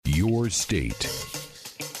state,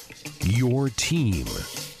 your team,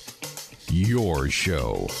 your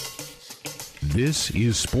show. This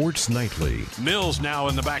is Sports Nightly. Mills now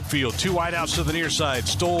in the backfield. Two wideouts to the near side.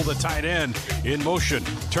 Stole the tight end in motion.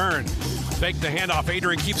 Turn. Fake the handoff.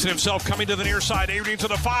 Adrian keeps it himself. Coming to the near side. Adrian to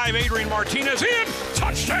the 5. Adrian Martinez in.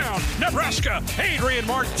 Touchdown, Nebraska. Adrian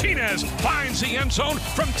Martinez finds the end zone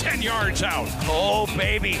from 10 yards out. Oh,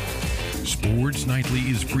 baby. Sports Nightly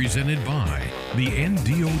is presented by the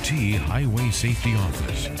NDOT Highway Safety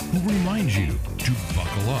Office, who reminds you to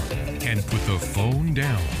buckle up and put the phone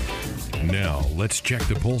down. Now, let's check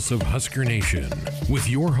the pulse of Husker Nation with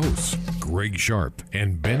your hosts, Greg Sharp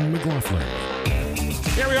and Ben McLaughlin.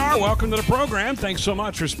 Here we are. Welcome to the program. Thanks so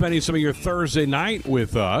much for spending some of your Thursday night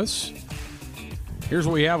with us. Here's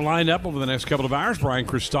what we have lined up over the next couple of hours. Brian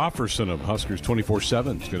Christopherson of Huskers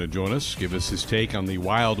 24/7 is going to join us, give us his take on the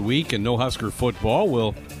wild week and no Husker football.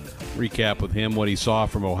 We'll recap with him what he saw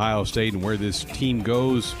from Ohio State and where this team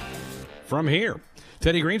goes from here.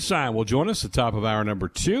 Teddy Greenstein will join us at the top of hour number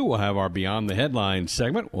 2. We'll have our Beyond the Headlines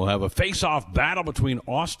segment. We'll have a face-off battle between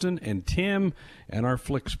Austin and Tim and our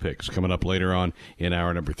Flicks picks coming up later on in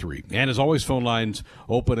hour number 3. And as always, phone lines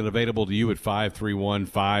open and available to you at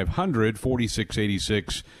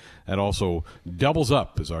 531-500-4686. That also doubles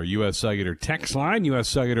up as our U.S. Cellular text line. U.S.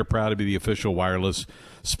 Cellular proud to be the official wireless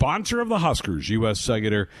sponsor of the Huskers. U.S.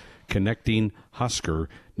 Cellular, connecting Husker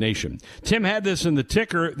Nation. Tim had this in the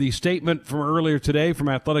ticker, the statement from earlier today from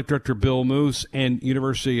Athletic Director Bill Moose and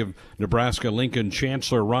University of Nebraska-Lincoln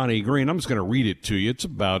Chancellor Ronnie Green. I'm just going to read it to you. It's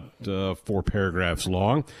about 4 paragraphs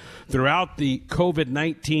long. Throughout the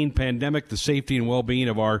COVID-19 pandemic, the safety and well-being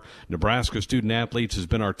of our Nebraska student-athletes has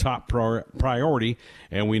been our top priority,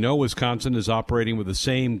 and we know Wisconsin is operating with the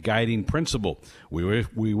same guiding principle. We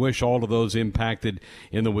wish all of those impacted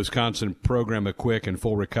in the Wisconsin program a quick and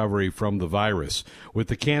full recovery from the virus. With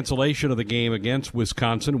the cancellation of the game against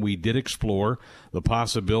Wisconsin, we did explore the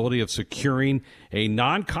possibility of securing a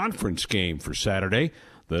non-conference game for Saturday.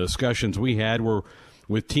 The discussions we had were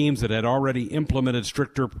with teams that had already implemented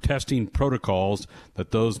stricter testing protocols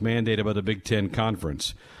that those mandated by the Big Ten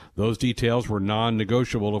Conference. Those details were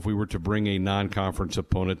non-negotiable if we were to bring a non-conference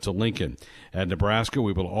opponent to Lincoln. At Nebraska,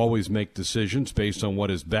 we will always make decisions based on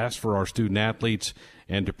what is best for our student-athletes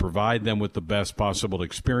and to provide them with the best possible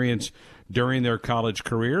experience during their college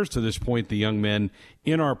careers. To this point, the young men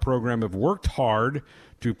in our program have worked hard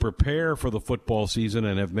to prepare for the football season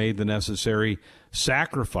and have made the necessary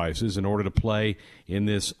sacrifices in order to play in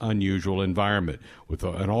this unusual environment. With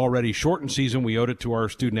an already shortened season, we owed it to our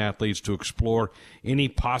student-athletes to explore any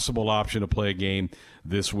possible option to play a game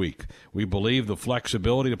this week. We believe the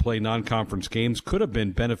flexibility to play non-conference games could have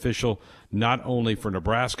been beneficial not only for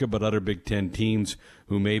Nebraska but other Big Ten teams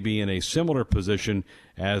who may be in a similar position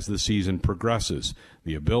as the season progresses.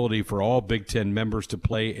 The ability for all Big Ten members to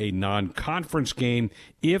play a non-conference game,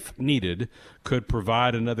 if needed, could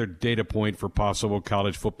provide another data point for possible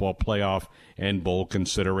college football playoff and bowl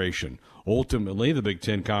consideration. Ultimately, the Big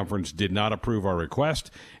Ten Conference did not approve our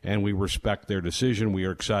request, and we respect their decision. We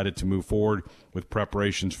are excited to move forward with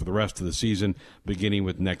preparations for the rest of the season, beginning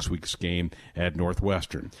with next week's game at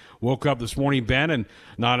Northwestern. Woke up this morning, Ben, and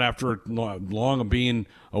not after long of being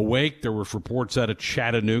awake, there were reports out of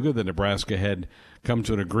Chattanooga that Nebraska had come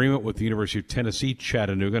to an agreement with the University of Tennessee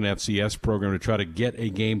Chattanooga, an FCS program, to try to get a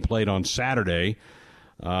game played on Saturday,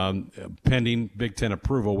 pending Big Ten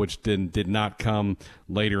approval, which did not come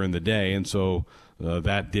later in the day, and so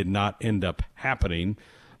that did not end up happening.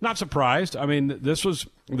 Not surprised. I mean,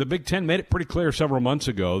 the Big Ten made it pretty clear several months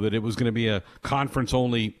ago that it was going to be a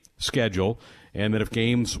conference-only schedule, and that if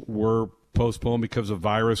games were postponed because of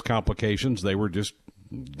virus complications, they were just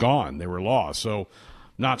gone. They were lost. So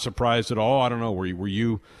not surprised at all. I don't know. Were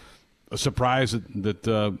you surprised that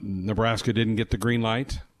Nebraska didn't get the green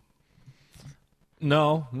light?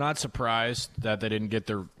 No, not surprised that they didn't get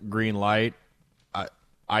the green light.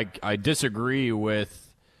 I disagree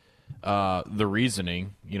with the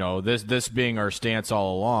reasoning. You know, this being our stance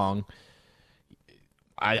all along.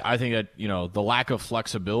 I think that, you know, the lack of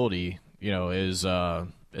flexibility, you know, is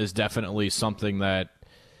definitely something that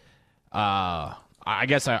I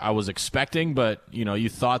guess I was expecting, but, you know, you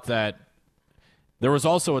thought that there was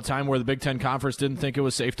also a time where the Big Ten Conference didn't think it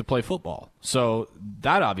was safe to play football. So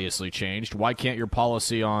that obviously changed. Why can't your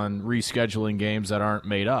policy on rescheduling games that aren't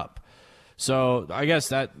made up? So I guess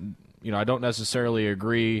that, you know, I don't necessarily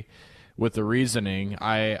agree with the reasoning.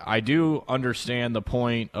 I do understand the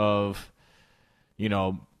point of, you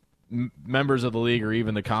know, members of the league or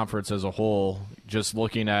even the conference as a whole just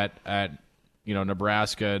looking at you know,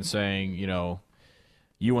 Nebraska and saying, you know,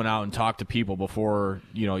 you went out and talked to people before,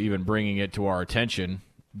 you know, even bringing it to our attention.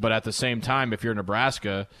 But at the same time, if you're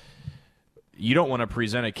Nebraska, you don't want to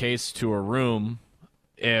present a case to a room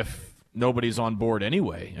if nobody's on board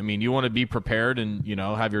anyway. I mean, you want to be prepared and,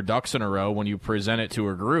 have your ducks in a row when you present it to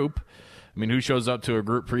a group. I mean, who shows up to a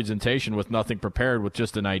group presentation with nothing prepared, with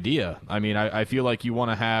just an idea? I mean, I feel like you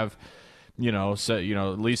want to have,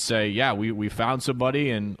 at least say, yeah, we found somebody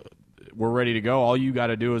and we're ready to go. All you got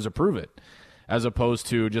to do is approve it, as opposed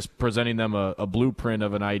to just presenting them a blueprint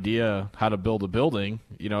of an idea how to build a building.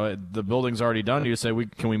 The building's already done. You say,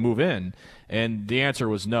 can we move in? And the answer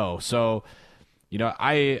was no. So,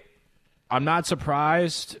 I'm not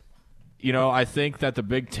surprised. I think that the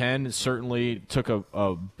Big Ten certainly took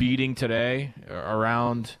a beating today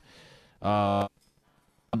around the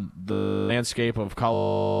landscape of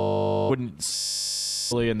college. Wouldn't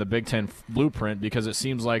in the Big Ten blueprint, because it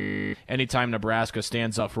seems like anytime Nebraska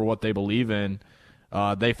stands up for what they believe in,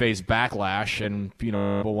 they face backlash, and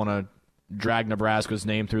people want to drag Nebraska's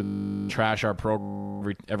name through, trash our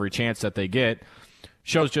program every chance that they get.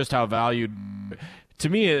 Shows just how valued. To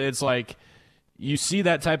me, it's like you see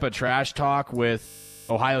that type of trash talk with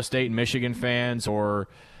Ohio State and Michigan fans, or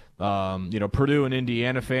Purdue and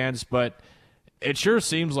Indiana fans, but it sure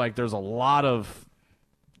seems like there's a lot of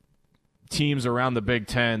teams around the Big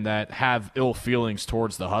Ten that have ill feelings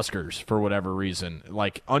towards the Huskers for whatever reason,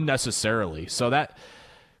 like unnecessarily. So that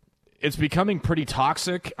it's becoming pretty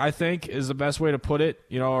toxic, I think, is the best way to put it,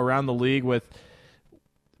 around the league, with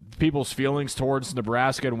people's feelings towards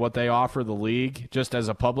Nebraska and what they offer the league, just as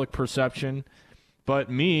a public perception. But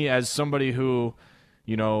me, as somebody who,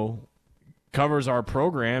 covers our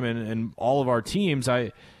program and all of our teams,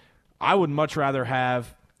 I would much rather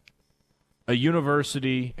have a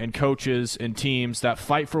university and coaches and teams that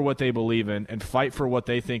fight for what they believe in and fight for what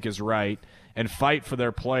they think is right and fight for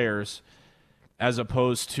their players, as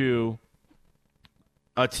opposed to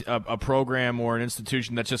a program or an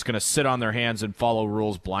institution that's just going to sit on their hands and follow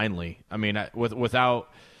rules blindly. I mean, without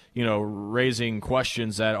raising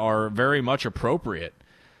questions that are very much appropriate.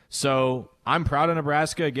 So I'm proud of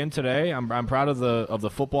Nebraska again today. I'm proud of the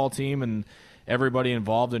football team and everybody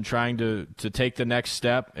involved in trying to take the next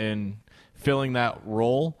step in filling that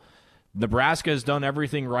role. Nebraska has done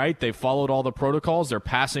everything right. They've followed all the protocols. They're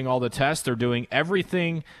passing all the tests. They're doing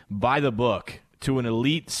everything by the book to an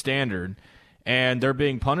elite standard, and they're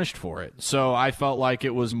being punished for it. So I felt like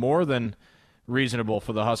it was more than reasonable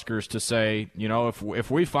for the Huskers to say, if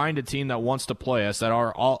we find a team that wants to play us, that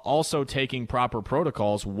are also taking proper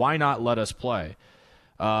protocols, why not let us play?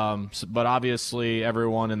 But obviously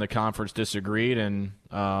everyone in the conference disagreed, and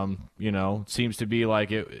seems to be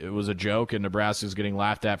like it was a joke, and Nebraska's getting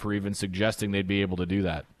laughed at for even suggesting they'd be able to do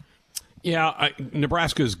that. Yeah,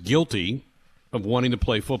 Nebraska's guilty of wanting to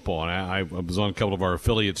play football, and I was on a couple of our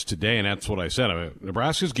affiliates today, and that's what I said.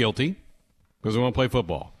 Nebraska's guilty because they want to play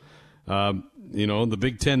football. The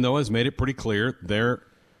Big Ten, though, has made it pretty clear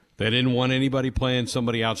they didn't want anybody playing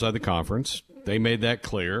somebody outside the conference. They made that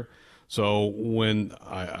clear. So when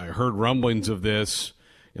I heard rumblings of this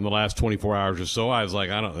in the last 24 hours or so, I was like,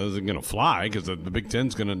 this isn't going to fly, because the Big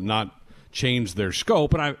Ten's going to not change their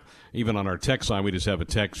scope. And even on our text line, we just have a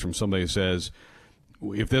text from somebody who says,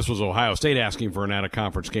 if this was Ohio State asking for an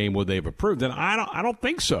out-of-conference game, would they have approved? And I don't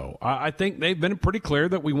think so. I think they've been pretty clear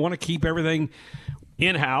that we want to keep everything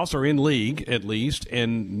in-house, or in league at least,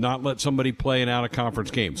 and not let somebody play an out-of-conference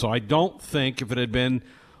game. So I don't think if it had been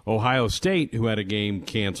Ohio State who had a game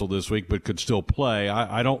canceled this week but could still play,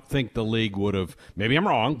 I don't think the league would have, maybe I'm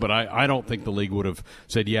wrong, but I don't think the league would have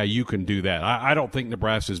said, yeah, you can do that. I don't think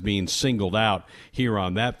Nebraska is being singled out here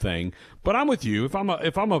on that thing. But I'm with you. If I'm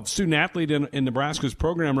a student athlete in Nebraska's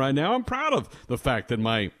program right now, I'm proud of the fact that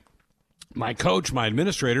my coach, my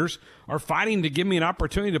administrators are fighting to give me an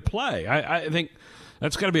opportunity to play. I think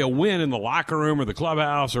that's got to be a win in the locker room or the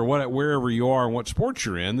clubhouse or wherever you are and what sports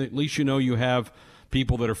you're in. At least you have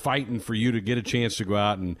people that are fighting for you to get a chance to go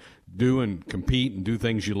out and do and compete and do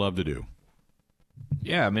things you love to do.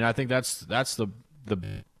 Yeah, I mean, I think that's the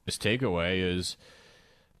biggest takeaway is,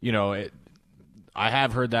 I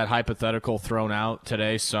have heard that hypothetical thrown out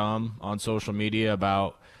today some on social media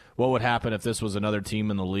about what would happen if this was another team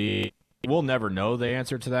in the league. We'll never know the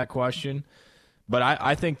answer to that question, but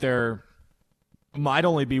I think there might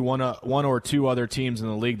only be one or two other teams in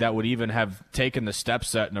the league that would even have taken the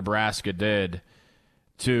steps that Nebraska did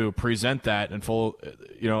to present that in full,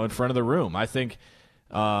 in front of the room. I think,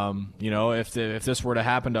 if this were to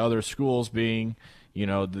happen to other schools, being,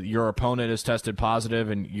 your opponent is tested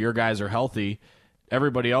positive and your guys are healthy,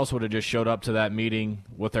 everybody else would have just showed up to that meeting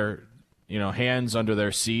with their, hands under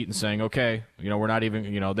their seat and saying, okay, we're not even,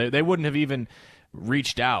 they wouldn't have even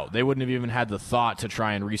reached out. They wouldn't have even had the thought to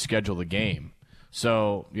try and reschedule the game.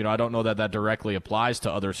 So, I don't know that directly applies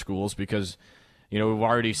to other schools because, we've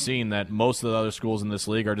already seen that most of the other schools in this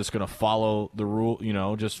league are just going to follow the rule,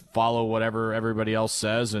 just follow whatever everybody else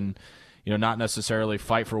says and, not necessarily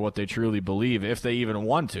fight for what they truly believe if they even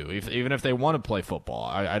want to, even if they want to play football.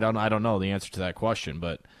 I don't know the answer to that question,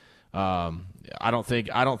 but I don't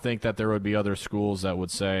think that there would be other schools that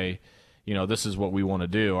would say, this is what we want to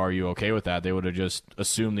do. Are you okay with that? They would have just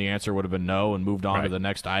assumed the answer would have been no and moved on to the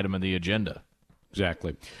next item of the agenda.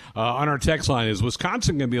 Exactly. On our text line, is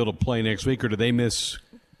Wisconsin going to be able to play next week, or do they miss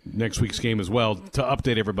next week's game as well? To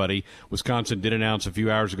update everybody, Wisconsin did announce a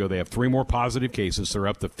few hours ago they have 3 more positive cases. They're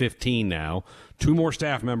up to 15 now. 2 more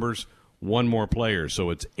staff members, 1 more player. So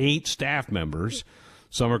it's 8 staff members.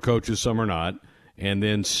 Some are coaches, some are not. And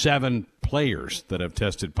then 7 players that have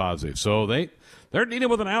tested positive. So they're dealing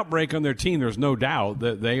with an outbreak on their team. There's no doubt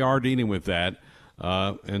that they are dealing with that.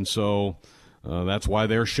 And so that's why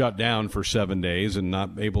they're shut down for 7 days and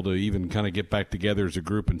not able to even kind of get back together as a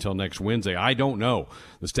group until next Wednesday. I don't know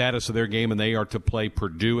the status of their game, and they are to play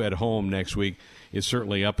Purdue at home next week is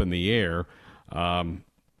certainly up in the air. So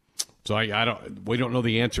we don't know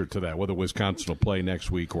the answer to that, whether Wisconsin will play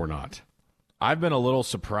next week or not. I've been a little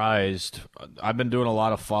surprised. I've been doing a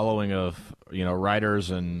lot of following of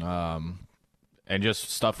writers and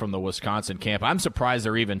just stuff from the Wisconsin camp. I'm surprised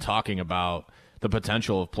they're even talking about the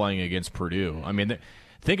potential of playing against Purdue. I mean,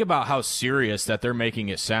 think about how serious that they're making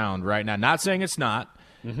it sound right now. Not saying it's not,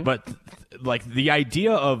 but like the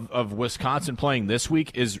idea of Wisconsin playing this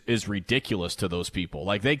week is ridiculous to those people.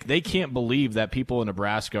 Like they can't believe that people in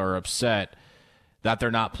Nebraska are upset that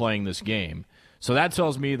they're not playing this game. So that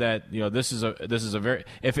tells me that this is a very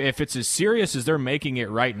if it's as serious as they're making it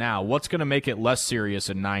right now, what's going to make it less serious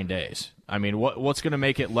in 9 days? I mean, what's going to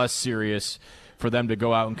make it less serious for them to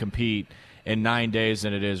go out and compete in 9 days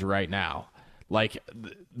than it is right now? Like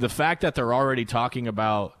the fact that they're already talking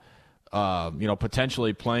about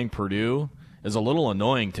potentially playing Purdue is a little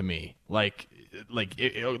annoying to me. Let's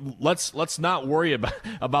not worry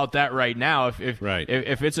about that right now.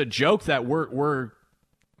 If it's a joke that we're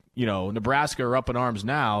Nebraska are up in arms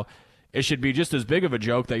now, it should be just as big of a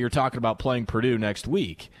joke that you're talking about playing Purdue next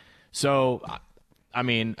week. So, I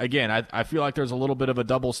mean, again, I feel like there's a little bit of a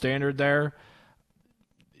double standard there.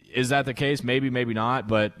 Is that the case? Maybe, maybe not.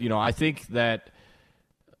 But, I think that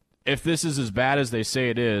if this is as bad as they say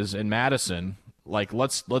it is in Madison, like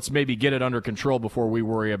let's maybe get it under control before we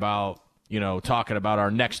worry about, talking about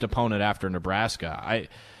our next opponent after Nebraska.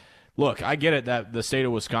 Look, I get it that the state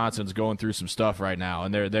of Wisconsin's going through some stuff right now,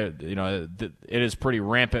 and it is pretty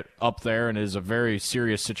rampant up there, and it is a very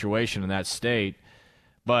serious situation in that state.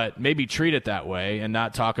 But maybe treat it that way and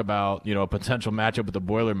not talk about a potential matchup with the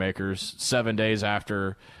Boilermakers 7 days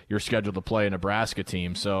after you're scheduled to play a Nebraska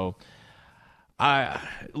team. So,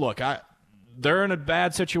 they're in a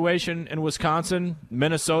bad situation in Wisconsin.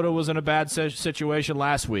 Minnesota was in a bad situation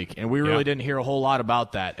last week, and we really didn't hear a whole lot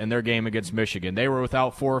about that in their game against Michigan. They were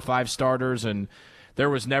without 4 or 5 starters, and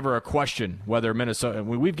there was never a question whether Minnesota –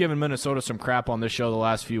 we've given Minnesota some crap on this show the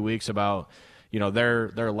last few weeks about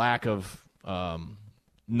their lack of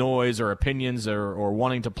noise or opinions or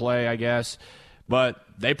wanting to play, I guess. But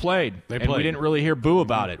they played. And we didn't really hear boo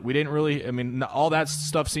about it. We didn't really – I mean, all that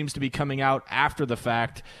stuff seems to be coming out after the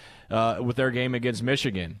fact – with their game against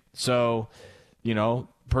Michigan. So,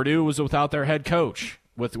 Purdue was without their head coach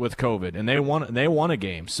with COVID, and they won a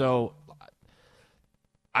game. So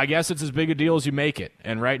I guess it's as big a deal as you make it.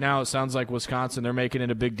 And right now it sounds like Wisconsin, they're making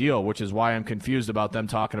it a big deal, which is why I'm confused about them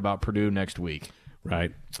talking about Purdue next week.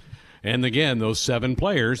 Right. And again, those 7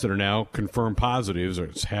 players that are now confirmed positives their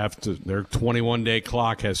 21-day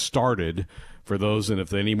clock has started for those, and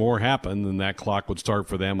if any more happen, then that clock would start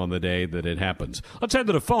for them on the day that it happens. Let's head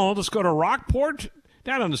to the phone. Let's go to Rockport,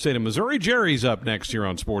 down in the state of Missouri. Jerry's up next here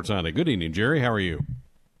on Sports Honda. Good evening, Jerry. How are you?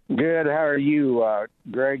 Good. How are you,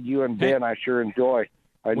 Greg? You and Ben, I sure enjoy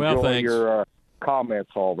your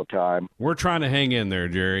comments all the time. We're trying to hang in there,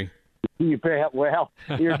 Jerry. Well,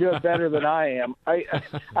 you're doing better than I am.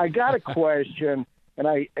 I got a question, and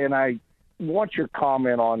I want your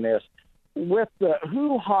comment on this. With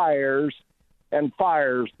who hires and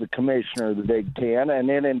fires the commissioner of the Big Ten, and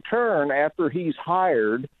then in turn, after he's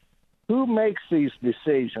hired, who makes these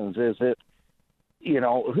decisions? Is it,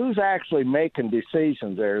 who's actually making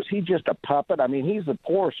decisions there? Is he just a puppet? I mean, he's the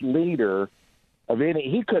poorest leader of any.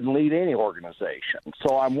 He couldn't lead any organization.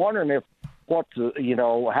 So I'm wondering what kind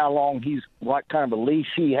of a leash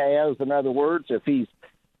he has. In other words,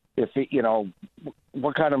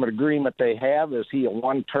 what kind of an agreement they have. Is he a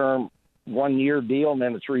one-year deal and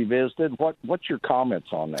then it's revisited? What's your comments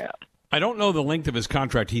on that? I don't know the length of his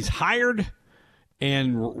contract. He's hired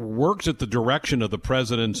and works at the direction of the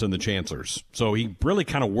presidents and the chancellors. So he really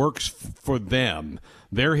kind of works for them.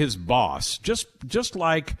 They're his boss. Just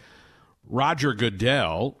like Roger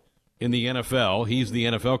Goodell in the NFL, he's the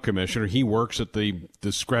NFL commissioner. He works at the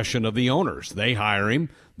discretion of the owners. They hire him.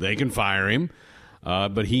 They can fire him.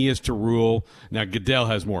 But he is to rule. Now, Goodell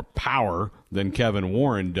has more power than Kevin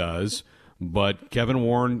Warren does, but Kevin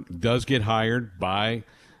Warren does get hired by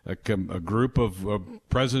a group of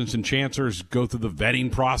presidents and chancellors, go through the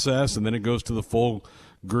vetting process, and then it goes to the full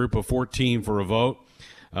group of 14 for a vote.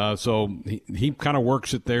 So he kind of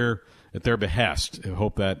works at their behest. I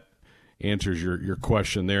hope that answers your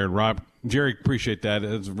question there. And Rob, Jerry, appreciate that.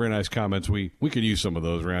 It's very nice comments. We could use some of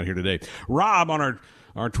those around here today. Rob on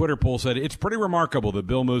our Twitter poll said, it's pretty remarkable that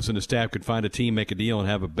Bill Moos and his staff could find a team, make a deal, and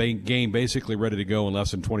have a game basically ready to go in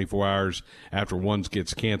less than 24 hours after one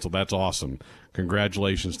gets canceled. That's awesome.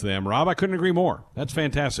 Congratulations to them. Rob, I couldn't agree more. That's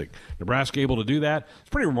fantastic. Nebraska able to do that. It's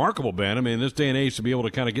pretty remarkable, Ben. I mean, in this day and age, to be able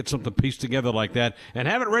to kind of get something pieced together like that and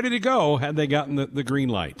have it ready to go had they gotten the green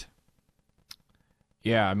light.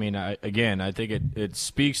 Yeah, I mean, I think it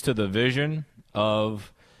speaks to the vision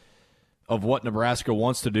of what Nebraska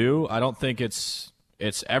wants to do. I don't think it's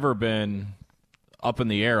ever been up in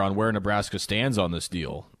the air on where Nebraska stands on this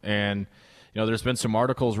deal. And, there's been some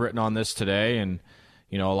articles written on this today, and,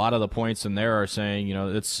 a lot of the points in there are saying,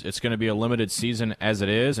 it's going to be a limited season as it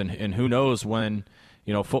is, and who knows when,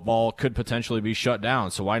 football could potentially be shut down.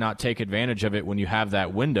 So why not take advantage of it when you have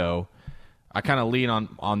that window? I kind of lean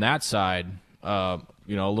on that side, a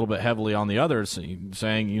little bit heavily on the others,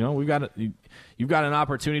 saying, you've got an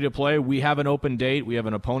opportunity to play. We have an open date. We have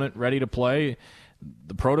an opponent ready to play.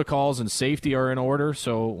 The protocols and safety are in order,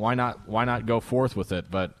 so why not go forth with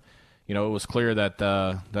it? But it was clear that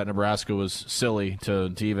that Nebraska was silly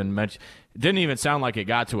to even mention. It didn't even sound like it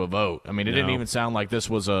got to a vote. I mean, it didn't even sound like this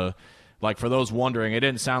was for those wondering, it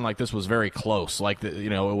didn't sound like this was very close. Like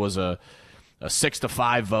it was a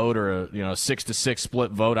 6-5 vote or a 6-6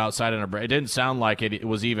 split vote outside of Nebraska. It didn't sound like it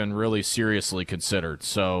was even really seriously considered.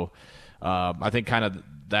 So I think kind of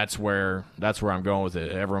that's where I'm going with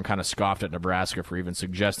it. Everyone kind of scoffed at Nebraska for even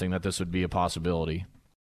suggesting that this would be a possibility.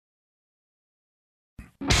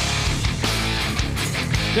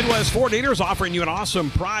 Midwest Ford Dealers offering you an awesome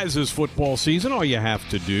prize this football season. All you have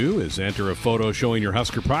to do is enter a photo showing your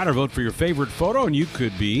Husker pride or vote for your favorite photo, and you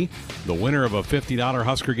could be the winner of a $50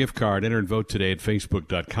 Husker gift card. Enter and vote today at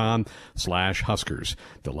Facebook.com/Huskers.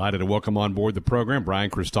 Delighted to welcome on board the program Brian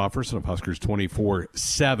Christopherson of Huskers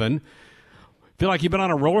 24/7. Feel like you've been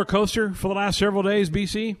on a roller coaster for the last several days,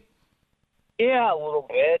 BC? Yeah, a little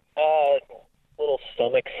bit. A little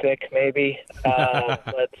stomach sick, maybe. But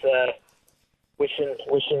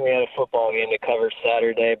wishing we had a football game to cover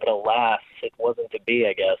Saturday, but alas, it wasn't to be,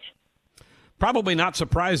 I guess. Probably not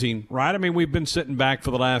surprising, right? I mean, we've been sitting back for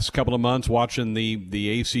the last couple of months watching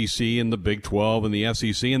the ACC and the Big 12 and the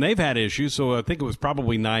SEC, and they've had issues, so I think it was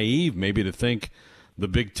probably naive maybe to think the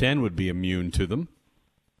Big 10 would be immune to them.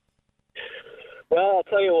 Well, I'll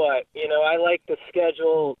tell you what, I like the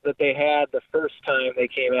schedule that they had the first time they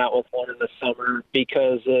came out with one in the summer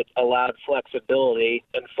because it allowed flexibility,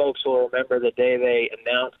 and folks will remember the day they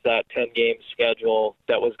announced that 10-game schedule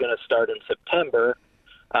that was going to start in September.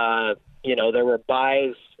 There were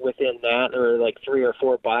buys within that. There were like 3 or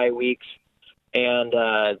 4 bye weeks, and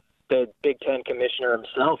the Big Ten commissioner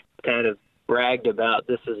himself kind of bragged about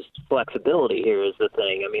this is flexibility here is the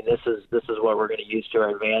thing. I mean, this is what we're going to use to our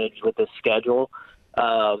advantage with this schedule.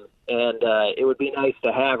 And it would be nice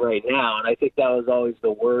to have right now. And I think that was always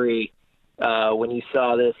the worry when you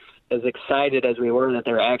saw this, as excited as we were that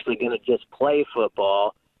they're actually going to just play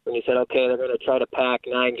football. When you said, okay, they're going to try to pack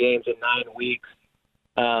 9 games in 9 weeks,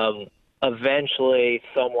 eventually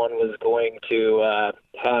someone was going to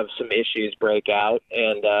have some issues break out.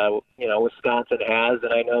 And, Wisconsin has,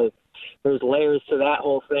 and I know there's layers to that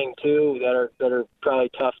whole thing too that are probably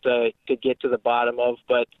tough to get to the bottom of.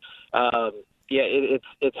 But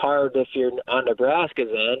it's hard if you're on Nebraska's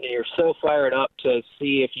end and you're so fired up to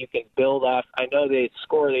see if you can build off. I know the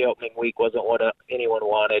score of the opening week wasn't what anyone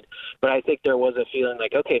wanted, but I think there was a feeling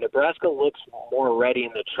like, okay, Nebraska looks more ready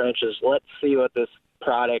in the trenches. Let's see what this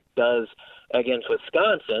product does against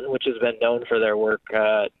Wisconsin, which has been known for their work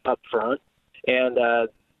up front. And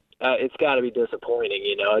it's got to be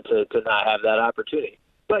disappointing, to not have that opportunity.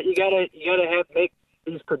 But you gotta make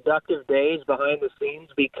these productive days behind the scenes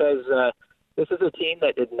because this is a team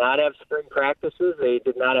that did not have spring practices. They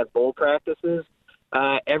did not have bowl practices.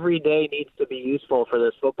 Every day needs to be useful for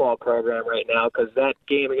this football program right now because that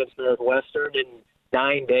game against Northwestern in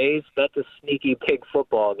 9 days, that's a sneaky big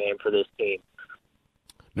football game for this team.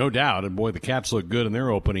 No doubt, and boy, the Cats look good in their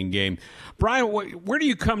opening game. Brian, where do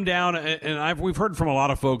you come down? And we've heard from a lot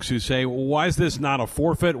of folks who say, well, why is this not a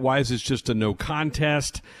forfeit? Why is this just a no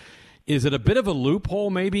contest? Is it a bit of a loophole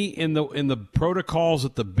maybe in the protocols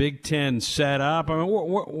that the Big Ten set up? I mean,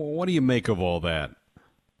 what do you make of all that?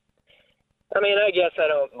 I mean, I guess I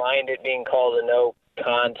don't mind it being called a no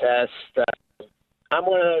contest. I'm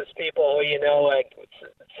one of those people who, like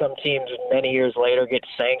some teams many years later get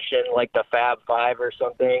sanctioned, like the Fab Five or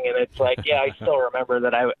something, and it's like, yeah, I still remember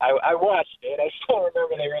that I watched it. I still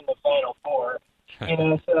remember they were in the Final Four,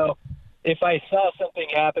 so if I saw something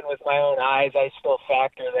happen with my own eyes, I still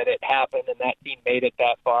factor that it happened and that team made it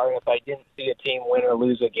that far. And if I didn't see a team win or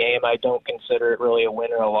lose a game, I don't consider it really a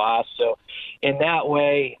win or a loss. So in that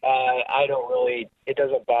way, it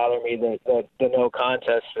doesn't bother me, the no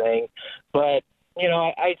contest thing. But,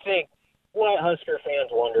 I think what Husker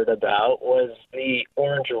fans wondered about was the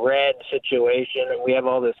orange-red situation. And we have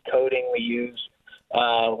all this coding we use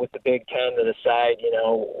with the Big Ten to decide,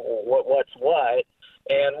 what's what.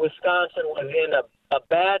 And Wisconsin was in a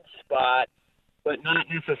bad spot, but not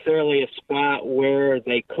necessarily a spot where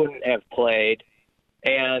they couldn't have played.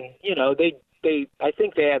 And, I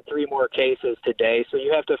think they had 3 more cases today, so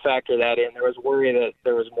you have to factor that in. There was worry that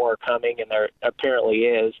there was more coming, and there apparently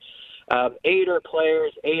is. 8 are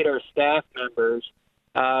players, 8 are staff members.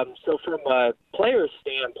 So from a player's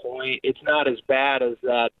standpoint, it's not as bad as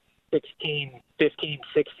that 16, 15,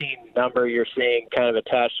 16 number you're seeing kind of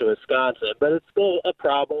attached to Wisconsin, but it's still a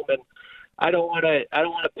problem. And I don't want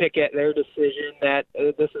to pick at their decision that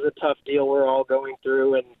this is a tough deal we're all going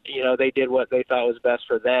through, and they did what they thought was best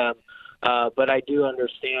for them. But I do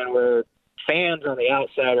understand where fans on the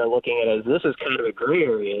outside are looking at it as this is kind of a gray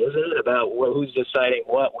area, isn't it, about who's deciding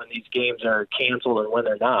what when these games are canceled and when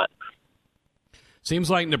they're not. Seems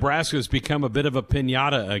like Nebraska's become a bit of a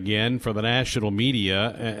piñata again for the national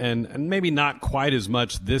media, and maybe not quite as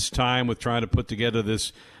much this time with trying to put together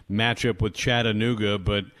this matchup with Chattanooga,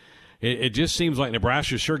 but it just seems like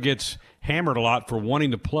Nebraska sure gets hammered a lot for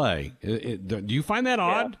wanting to play. Do you find that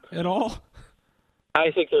odd at all?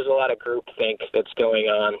 I think there's a lot of groupthink that's going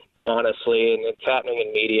on, honestly, and it's happening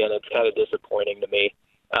in media, and it's kind of disappointing to me.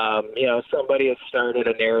 Somebody has started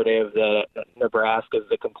a narrative that Nebraska's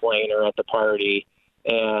the complainer at the party,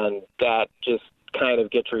 and that just kind of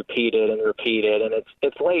gets repeated, and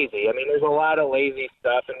it's lazy. I mean, there's a lot of lazy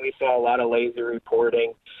stuff, and we saw a lot of lazy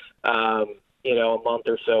reporting, a month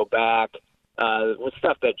or so back, with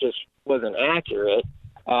stuff that just wasn't accurate.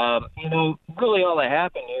 Really all that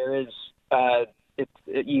happened here is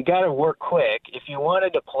you got to work quick. If you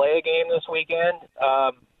wanted to play a game this weekend,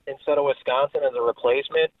 instead of Wisconsin as a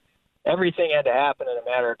replacement, everything had to happen in a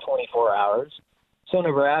matter of 24 hours. So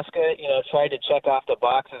Nebraska, tried to check off the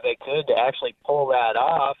boxes they could to actually pull that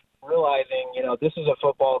off, realizing, this is a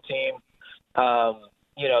football team,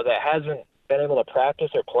 that hasn't been able to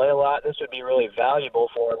practice or play a lot. This would be really valuable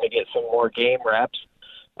for them to get some more game reps.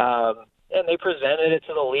 And they presented it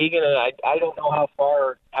to the league, and I don't know how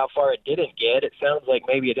far it didn't get. It sounds like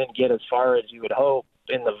maybe it didn't get as far as you would hope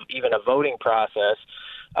in even a voting process.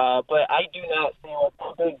 But I do not see what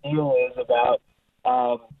the big deal is about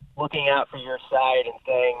looking out for your side and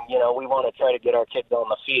saying, we want to try to get our kids on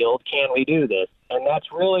the field. Can we do this? And that's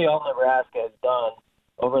really all Nebraska has done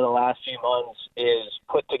over the last few months is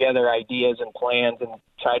put together ideas and plans and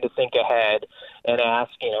tried to think ahead and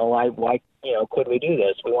ask, why could we do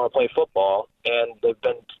this? We want to play football. And they've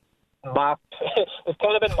been mocked. They've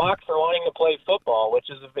kind of been mocked for wanting to play football, which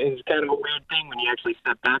is kind of a weird thing when you actually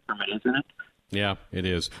step back from it, isn't it? Yeah, it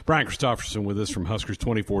is. Brian Christopherson with us from Huskers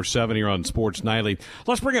 24/7 here on Sports Nightly.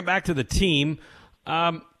 Let's bring it back to the team.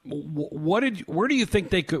 Where do you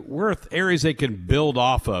think where areas they can build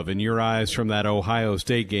off of in your eyes from that Ohio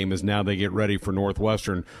State game as now they get ready for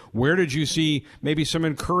Northwestern? Where did you see maybe some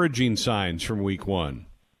encouraging signs from week 1?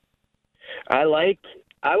 I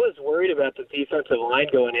was worried about the defensive line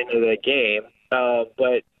going into the game,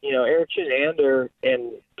 but Eric Chinander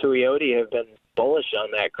and Tuioti have been bullish on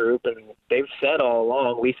that group, and they've said all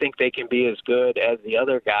along we think they can be as good as the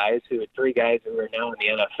other guys, 3 guys who are now in the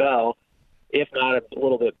NFL, if not a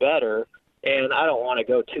little bit better. And I don't want to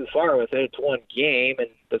go too far with it. It's one game, and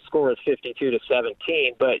the score is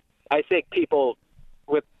 52-17. But I think people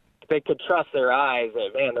they could trust their eyes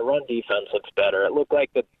that, man, the run defense looks better. It looked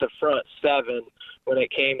like the front 7 when it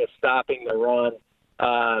came to stopping the run.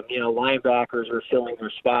 Linebackers were filling their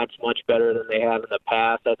spots much better than they have in the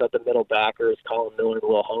past. I thought the middle backers, Colin Miller and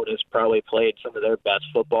Will Honas, probably played some of their best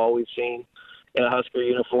football we've seen in a Husker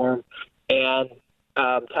uniform. And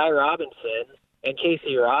Ty Robinson and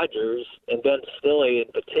Casey Rogers and Ben Stille in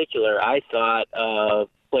particular, I thought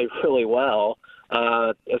played really well.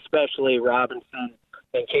 especially Robinson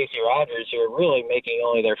and Casey Rogers, who are really making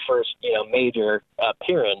only their first, major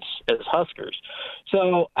appearance as Huskers.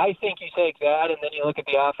 So I think you take that, and then you look at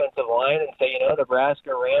the offensive line and say,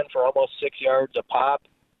 Nebraska ran for almost 6 yards a pop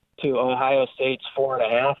to Ohio State's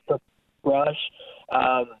 4.5 per rush.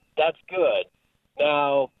 That's good.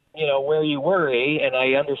 Now, where you worry, and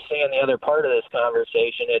I understand the other part of this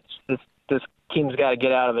conversation, it's this team's got to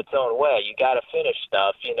get out of its own way. You got to finish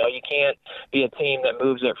stuff. You can't be a team that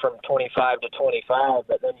moves it from 25 to 25,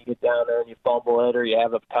 but then you get down there and you fumble it or you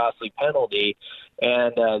have a costly penalty.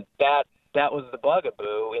 And that was the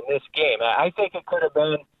bugaboo in this game. I think it could have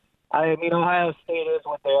been, Ohio State is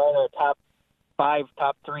what they are. They're a top 5,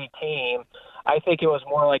 top 3 team. I think it was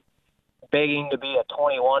more like begging to be a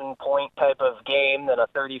 21-point type of game than a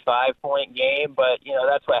 35-point game. But,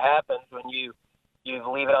 that's what happens when you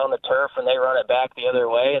leave it on the turf and they run it back the other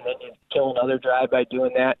way, and then you kill another drive by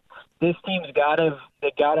doing that. This team's got to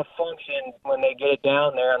function when they get it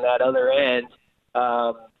down there on that other end,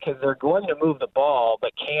 because they're going to move the ball,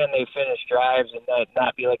 but can they finish drives and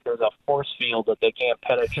not be like there's a force field that they can't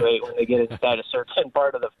penetrate when they get inside a certain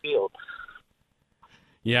part of the field?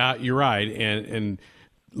 Yeah, you're right. And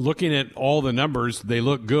looking at all the numbers, they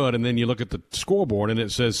look good, and then you look at the scoreboard, and it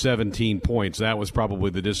says 17 points. That was probably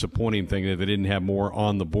the disappointing thing, that they didn't have more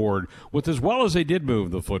on the board, with as well as they did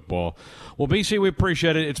move the football. Well, BC, we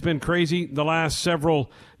appreciate it. It's been crazy the last several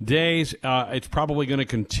days. It's probably going to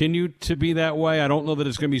continue to be that way. I don't know that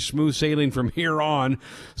it's going to be smooth sailing from here on,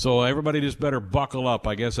 so everybody just better buckle up.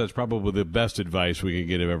 I guess that's probably the best advice we can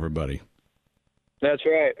give everybody. That's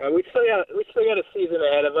right. We still got a season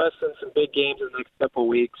ahead of us and some big games in the next couple of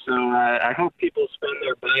weeks. So I hope people spend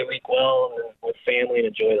their bye week well and with family and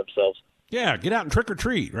enjoy themselves. Yeah, get out and trick or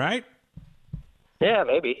treat, right? Yeah,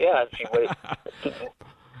 maybe. Yeah, if you wait.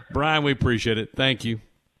 Brian, we appreciate it. Thank you.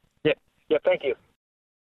 Yeah, thank you.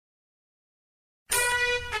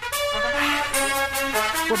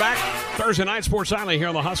 We're back. Thursday Night Sports Nightly here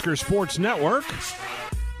on the Husker Sports Network.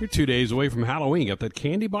 You're 2 days away from Halloween. Got that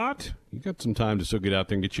candy bot? You got some time to still get out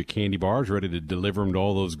there and get your candy bars ready to deliver them to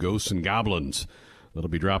all those ghosts and goblins that'll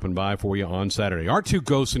be dropping by for you on Saturday. Our 2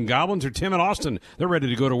 ghosts and goblins are Tim and Austin. They're ready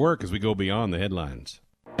to go to work as we go beyond the headlines.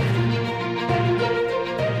 It's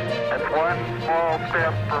one small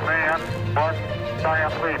step for man, one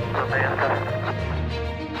giant leap for mankind.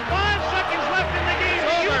 5 seconds left in the game.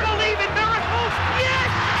 Do you believe in miracles? Yes!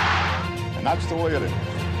 And that's the way it is.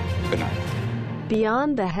 Good night.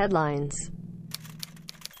 Beyond the headlines.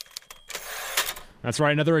 That's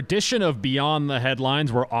right, another edition of Beyond the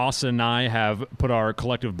Headlines, where Austin and I have put our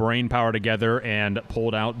collective brain power together and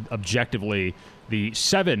pulled out objectively the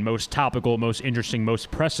 7 most topical, most interesting,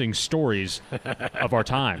 most pressing stories of our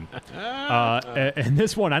time. And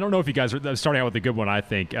this one, I don't know if you guys are starting out with a good one, I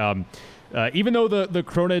think. Even though the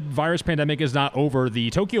coronavirus pandemic is not over,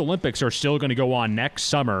 the Tokyo Olympics are still going to go on next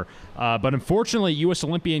summer. But unfortunately, U.S.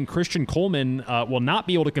 Olympian Christian Coleman will not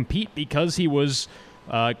be able to compete because he was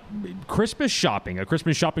Christmas shopping, a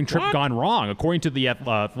Christmas shopping trip gone wrong. According to the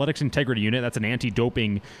Athletics Integrity Unit, that's an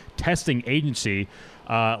anti-doping testing agency,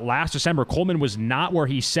 last December, Coleman was not where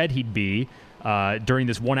he said he'd be during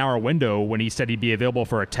this 1-hour window when he said he'd be available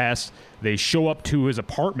for a test. They show up to his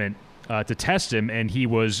apartment to test him, and he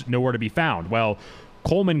was nowhere to be found. Well,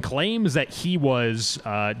 Coleman claims that he was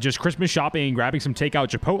just Christmas shopping and grabbing some takeout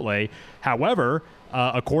Chipotle. However,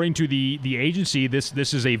 according to the agency,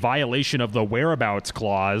 this is a violation of the whereabouts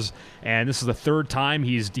clause, and this is the 3rd time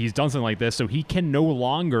he's done something like this, so he can no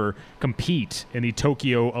longer compete in the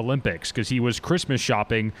Tokyo Olympics because he was Christmas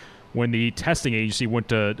shopping when the testing agency went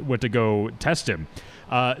to go test him.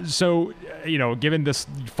 So, given this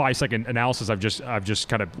 5-second analysis I've just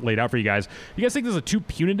kind of laid out for you guys think this is too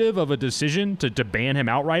punitive of a decision to ban him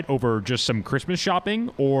outright over just some Christmas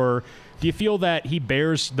shopping? Or do you feel that he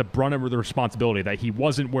bears the brunt of the responsibility, that he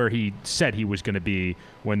wasn't where he said he was going to be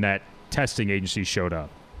when that testing agency showed up?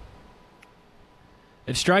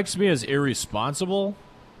 It strikes me as irresponsible.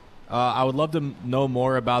 I would love to know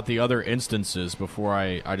more about the other instances before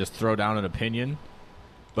I just throw down an opinion.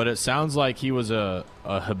 But it sounds like he was a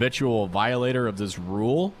habitual violator of this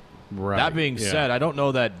rule. Right. That being said, I don't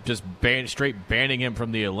know that just straight banning him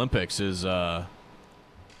from the Olympics is okay.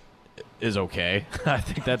 I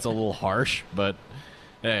think that's a little harsh, but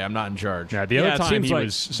hey, I'm not in charge. Yeah, the other time he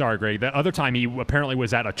was... Sorry, Greg. The other time he apparently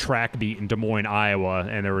was at a track meet in Des Moines, Iowa,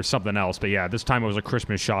 and there was something else. But yeah, this time it was a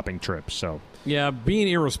Christmas shopping trip, so... Yeah, being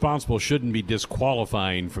irresponsible shouldn't be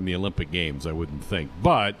disqualifying from the Olympic Games, I wouldn't think.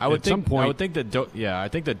 But at some point... I would think that I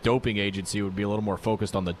think the doping agency would be a little more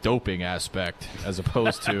focused on the doping aspect as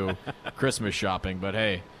opposed to Christmas shopping. But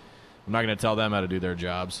hey, I'm not going to tell them how to do their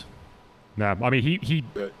jobs. Yeah, I mean, he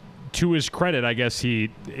to his credit, I guess he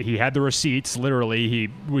had the receipts. Literally, he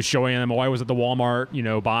was showing them, I was at the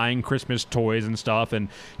Walmart, buying Christmas toys and stuff, and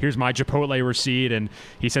here's my Chipotle receipt. And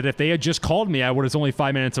he said if they had just called me, I would have only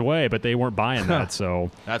 5 minutes away, but they weren't buying that.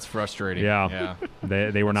 So that's frustrating. Yeah.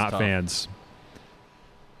 They were not tough. Fans.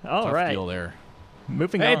 All tough right. deal there.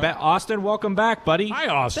 Moving hey, on. Austin, welcome back, buddy. Hi,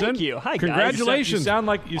 Austin. Thank you. Hi, guys. Congratulations. You sound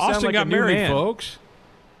like Austin got a new married, man. folks.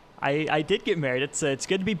 I did get married. It's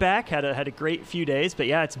good to be back. Had a great few days, but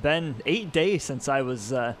yeah, it's been 8 days since I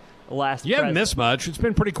was last. You haven't missed much. It's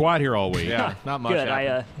been pretty quiet here all week. Yeah, not much. Good.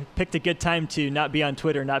 happened. I picked a good time to not be on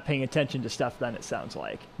Twitter, not paying attention to stuff. Then it sounds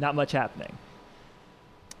like not much happening.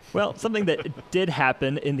 Well, something that did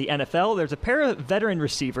happen in the NFL, there's a pair of veteran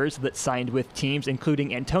receivers that signed with teams,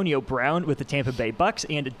 including Antonio Brown with the Tampa Bay Bucks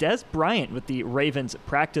and Dez Bryant with the Ravens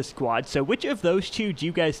practice squad. So which of those two do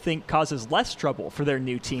you guys think causes less trouble for their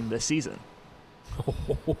new team this season?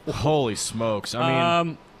 Holy smokes. I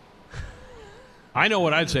mean, I know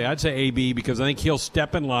what I'd say. I'd say AB because I think he'll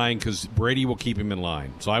step in line because Brady will keep him in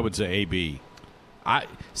line. So I would say AB. I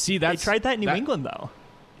see They tried that in New England, though.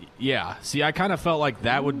 Yeah. See, I kind of felt like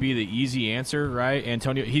that would be the easy answer, right?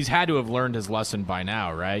 Antonio, he's had to have learned his lesson by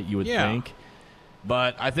now, right? You would think.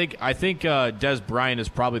 But I think Dez Bryant is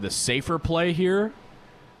probably the safer play here.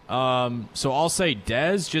 So I'll say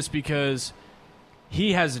Dez just because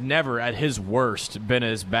he has never, at his worst, been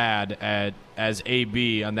as bad as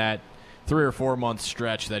AB on that 3 or 4 month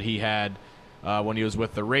stretch that he had when he was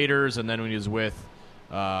with the Raiders and then when he was with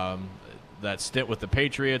that stint with the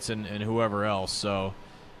Patriots and whoever else. So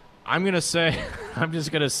I'm just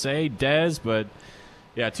gonna say Dez, but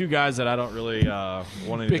yeah, two guys that I don't really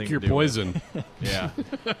want anything Pick your to do poison. with. Yeah.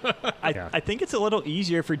 I think it's a little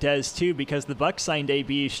easier for Dez, too, because the Bucs signed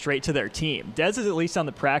AB straight to their team. Dez is at least on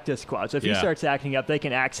the practice squad, so if he starts acting up, they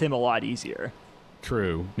can axe him a lot easier.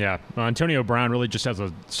 True. Yeah. Antonio Brown really just has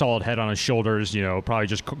a solid head on his shoulders, probably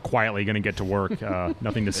just quietly going to get to work.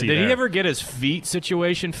 Nothing to see Did there. he ever get his feet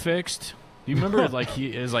situation fixed? Do you remember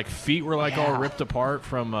his feet were all ripped apart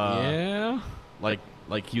from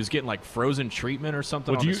like he was getting frozen treatment or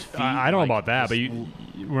something on his feet? I don't know about that, but you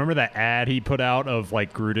remember that ad he put out of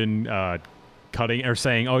Gruden cutting or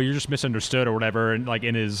saying, "Oh, you're just misunderstood" or whatever, and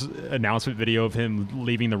in his announcement video of him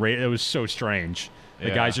leaving the Raiders, it was so strange. The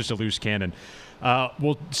guy's just a loose cannon.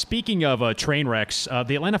 Well, speaking of train wrecks,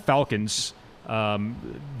 the Atlanta Falcons.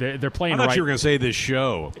 They're playing. I thought you were going to say this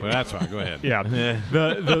show, but that's fine. Go ahead. Yeah,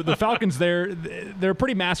 the Falcons. They're a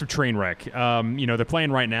pretty massive train wreck. They're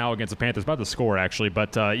playing right now against the Panthers, about to score actually.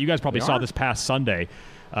 But you guys probably saw this past Sunday.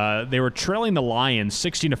 They were trailing the Lions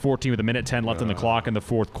 16-14 with a minute 10 left on the clock in the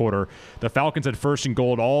fourth quarter. The Falcons had first and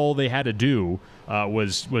goal. All they had to do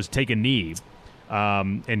was take a knee.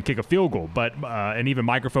 And kick a field goal. But and even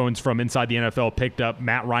microphones from inside the NFL picked up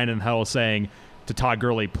Matt Ryan in the huddle saying to Todd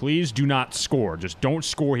Gurley, please do not score. Just don't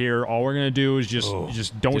score here. All we're going to do is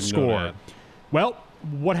just don't score. Well,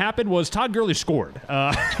 what happened was Todd Gurley scored.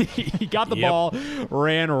 He got the ball,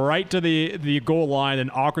 ran right to the goal line, and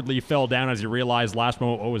awkwardly fell down as he realized last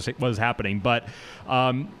moment what was happening. But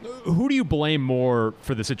who do you blame more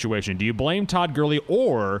for the situation? Do you blame Todd Gurley,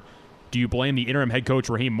 or do you blame the interim head coach,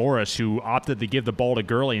 Raheem Morris, who opted to give the ball to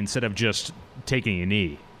Gurley instead of just taking a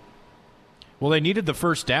knee? Well, they needed the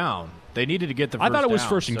first down. They needed to get the first down. I thought it was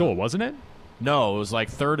first and goal, wasn't it? No, it was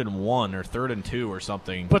 3rd and 1 or 3rd and 2 or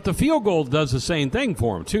something. But the field goal does the same thing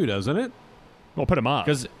for him, too, doesn't it? Well, put him up.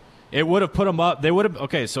 Because it would have put them up. They would have.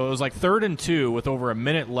 Okay, so it was 3rd and 2 with over a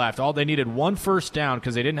minute left. All they needed one first down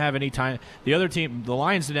because they didn't have any time. The other team, the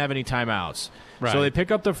Lions, didn't have any timeouts. Right. So they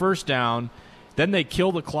pick up the first down. Then they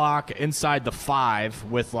kill the clock inside the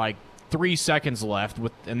 5 with 3 seconds left,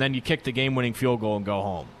 and then you kick the game-winning field goal and go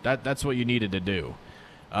home. That's what you needed to do.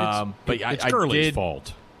 But it's Gurley's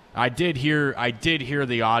fault. I did hear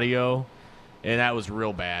the audio, and that was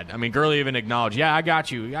real bad. I mean, Gurley even acknowledged, "Yeah, I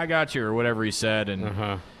got you, or whatever he said,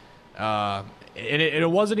 and it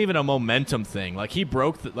wasn't even a momentum thing. He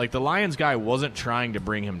broke the Lions guy wasn't trying to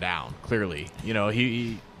bring him down. Clearly,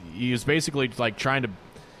 he was basically trying to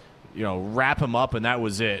wrap him up, and that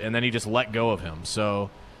was it. And then he just let go of him. So.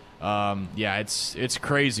 It's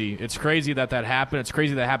crazy. It's crazy that happened. It's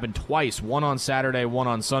crazy that happened twice, one on Saturday, one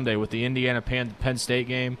on Sunday with the Indiana Penn State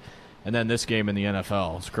game, and then this game in the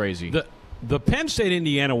NFL. It's crazy. The Penn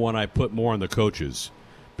State-Indiana one I put more on the coaches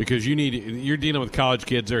because you're dealing with college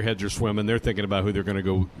kids. Their heads are swimming. They're thinking about who they're going to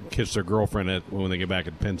go kiss their girlfriend when they get back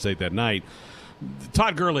at Penn State that night.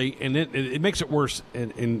 Todd Gurley, and it makes it worse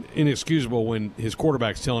and inexcusable when his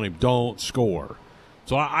quarterback's telling him, don't score.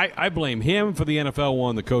 So I blame him for the NFL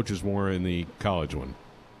one, the coaches more in the college one.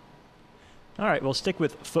 All right, we'll stick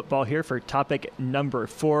with football here for topic number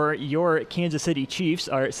 4. Your Kansas City Chiefs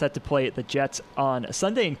are set to play the Jets on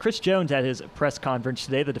Sunday, and Chris Jones at his press conference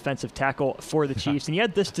today, the defensive tackle for the Chiefs, and he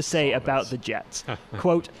had this to say about the Jets.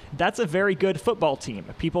 Quote, "That's a very good football team.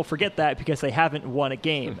 People forget that because they haven't won a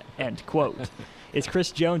game," end quote. Is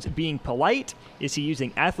Chris Jones being polite? Is he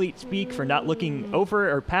using athlete speak for not looking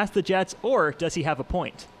over or past the Jets, or does he have a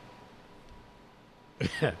point?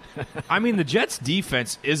 I mean, the Jets'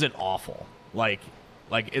 defense isn't awful. Like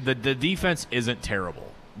the defense isn't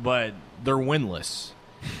terrible, but they're winless.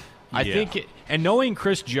 I think, and knowing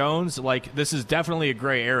Chris Jones, like, this is definitely a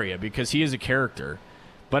gray area because he is a character.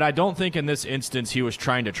 But I don't think in this instance he was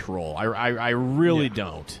trying to troll. I really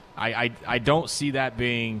don't. I don't see that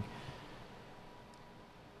being.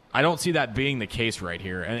 I don't see that being the case right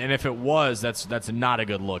here. And if it was, that's not a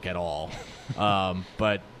good look at all.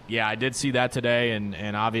 But yeah, I did see that today,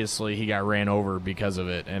 and obviously he got ran over because of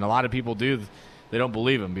it. And a lot of people they don't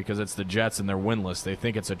believe him because it's the Jets and they're winless. They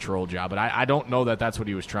think it's a troll job. But I don't know that that's what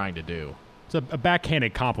he was trying to do. It's a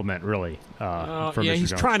backhanded compliment, really. For Mr. he's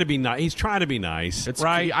Jones. trying to be nice. He's trying to be nice,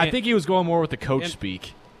 right? I think he was going more with the coach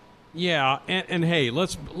speak. Yeah, and hey,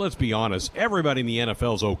 let's be honest. Everybody in the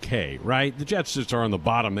NFL is okay, right? The Jets just are on the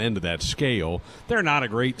bottom end of that scale. They're not a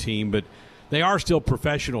great team, but they are still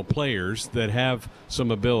professional players that have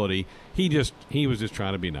some ability. He was just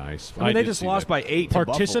trying to be nice. I mean, they just lost by 8 to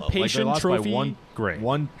Participation Buffalo. Like, trophy, great.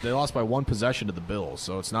 They lost by 1 possession to the Bills,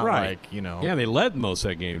 so it's not right. like, you know. Yeah, they led most of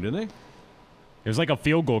that game, didn't they? It was like a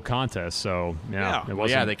field goal contest, so yeah. It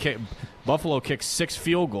wasn't. Buffalo kicked 6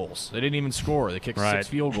 field goals. They didn't even score. They kicked 6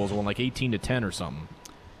 field goals and won like 18-10 or something.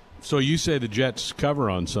 So you say the Jets cover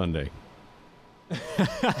on Sunday?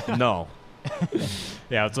 No.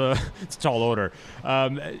 Yeah, it's a tall order.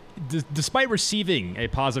 Despite receiving a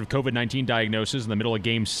positive COVID-19 diagnosis in the middle of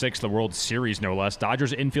Game 6 of the World Series, no less,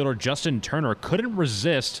 Dodgers infielder Justin Turner couldn't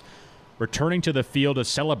resist returning to the field to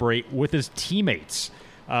celebrate with his teammates.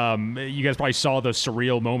 You guys probably saw the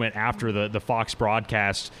surreal moment after the Fox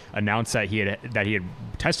broadcast announced that he had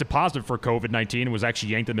tested positive for COVID-19 and was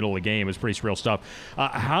actually yanked in the middle of the game. It was pretty surreal stuff.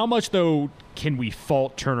 How much, though, can we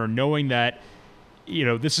fault Turner, knowing that, you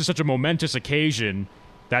know, this is such a momentous occasion?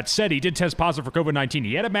 That said, he did test positive for COVID-19.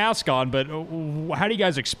 He had a mask on, but how do you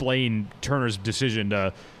guys explain Turner's decision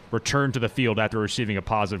to return to the field after receiving a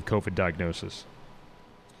positive COVID diagnosis?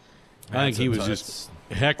 I think he was just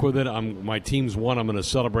heck with it. My team's won. I'm going to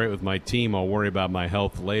celebrate with my team. I'll worry about my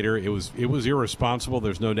health later. It was irresponsible.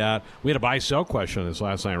 There's no doubt. We had a buy-sell question on this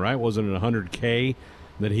last night, right? Wasn't it $100K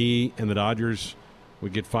that he and the Dodgers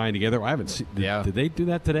would get fined together? I haven't seen. Did they do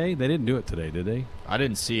that today? They didn't do it today, did they? I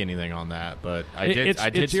didn't see anything on that, but I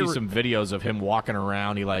did see some videos of him walking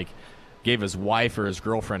around. He gave his wife or his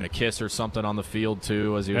girlfriend a kiss or something on the field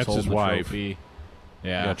too as he was holding the trophy.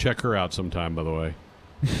 Yeah, check her out sometime, by the way.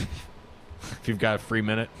 If you've got a free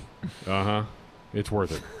minute. It's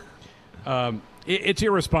worth it. It's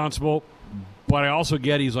irresponsible, but I also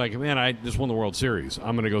get he's like, man, I just won the World Series.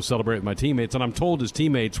 I'm going to go celebrate with my teammates. And I'm told his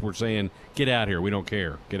teammates were saying, get out here. We don't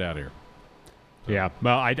care. Get out of here. Yeah,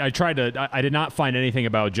 well, I did not find anything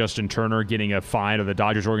about Justin Turner getting a fine of the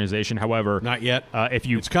Dodgers organization. However, not yet.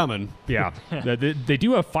 It's coming. Yeah, they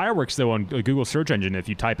do have fireworks though on the Google search engine if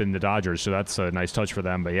you type in the Dodgers, so that's a nice touch for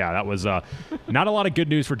them. But yeah, that was not a lot of good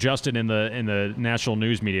news for Justin in the national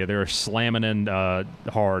news media. They're slamming in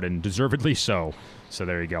hard and deservedly so. So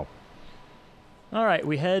there you go. All right,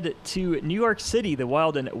 we head to New York City, the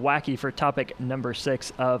wild and wacky, for topic number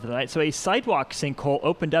 6 of the night. So a sidewalk sinkhole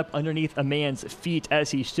opened up underneath a man's feet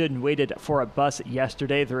as he stood and waited for a bus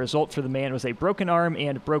yesterday. The result for the man was a broken arm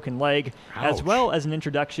and broken leg, as well as an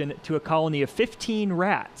introduction to a colony of 15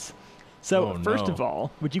 rats. So first of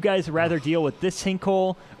all, would you guys rather deal with this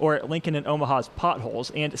sinkhole or Lincoln and Omaha's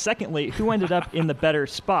potholes? And secondly, who ended up in the better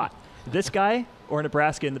spot, this guy or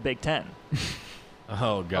Nebraska in the Big Ten?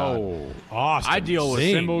 Oh, God. Oh, Austin. I deal with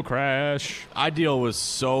cymbal crash. I deal with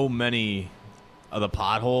so many of the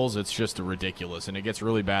potholes. It's just ridiculous, and it gets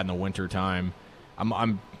really bad in the wintertime. I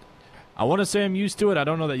want to say I'm used to it. I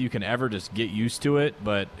don't know that you can ever just get used to it,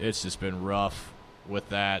 but it's just been rough with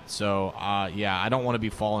that. So, I don't want to be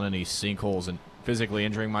falling in these sinkholes and physically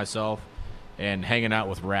injuring myself, and hanging out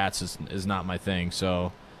with rats is not my thing.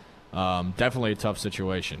 So, definitely a tough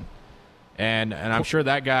situation. And I'm sure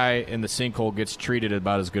that guy in the sinkhole gets treated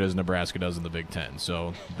about as good as Nebraska does in the Big Ten.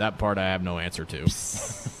 So that part I have no answer to.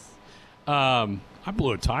 I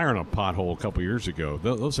blew a tire in a pothole a couple years ago.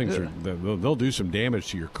 Those things they'll do some damage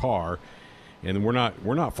to your car, and we're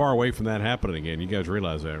not far away from that happening again. You guys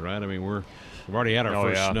realize that, right? I mean, we've already had our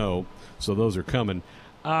first snow, so those are coming.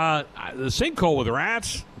 The sinkhole with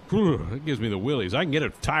rats, it gives me the willies. I can get a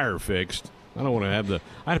tire fixed. I don't want to have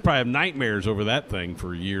I'd probably have nightmares over that thing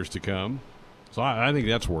for years to come. So I think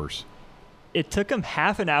that's worse. It took him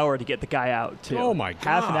half an hour to get the guy out, too. Oh, my God.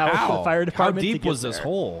 Half an hour for the fire department. How deep was this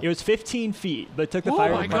hole? It was 15 feet, but it took the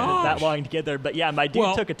fire department that long to get there. But, yeah, my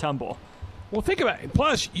dude took a tumble. Well, think about it.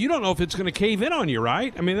 Plus, you don't know if it's going to cave in on you,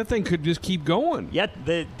 right? I mean, that thing could just keep going. Yeah,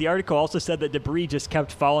 the article also said that debris just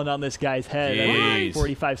kept falling on this guy's head every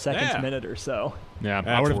 45 seconds, a minute or so. Yeah,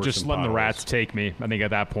 I would have just let the rats take me. I think at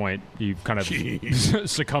that point, you kind of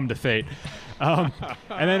succumbed to fate. And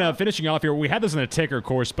then finishing off here, we had this in the ticker, of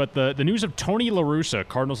course, but the news of Tony La Russa,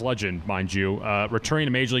 Cardinals legend, mind you, returning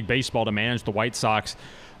to Major League Baseball to manage the White Sox.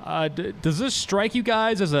 Does this strike you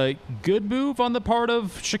guys as a good move on the part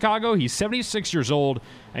of Chicago? He's 76 years old,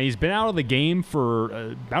 and he's been out of the game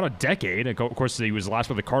for about a decade. Of course, he was last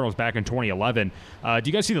with the Cardinals back in 2011. Do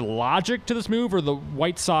you guys see the logic to this move, or the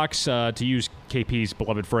White Sox, to use KP's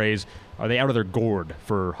beloved phrase, are they out of their gourd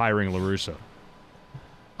for hiring La Russa?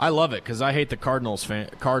 I love it because I hate the Cardinals, and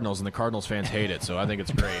the Cardinals fans hate it, so I think it's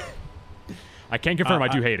great. I can confirm I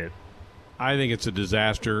do hate it. I think it's a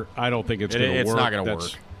disaster. I don't think it's going to work. It's not going to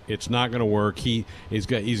work. It's not going to work.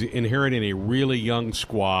 He's inheriting a really young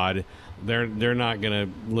squad. They're not going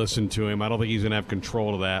to listen to him. I don't think he's going to have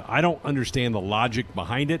control of that. I don't understand the logic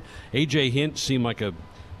behind it. A.J. Hinch seemed like a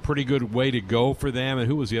pretty good way to go for them. And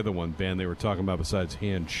who was the other one, Ben, they were talking about besides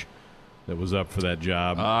Hinch that was up for that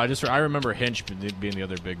job? I remember Hinch being the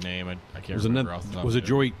other big name. I can't remember. Was it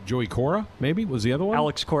Joey Cora, maybe, was the other one?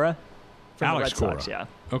 Alex Cora. Alex Cora. Sox, yeah.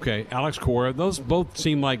 Okay, Alex Cora. Those both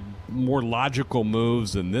seem like more logical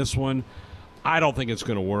moves than this one. I don't think it's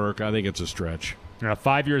going to work. I think it's a stretch.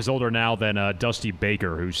 5 years older now than Dusty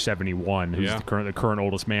Baker, who's 71, who's the current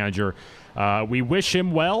oldest manager. We wish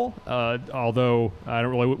him well, although I don't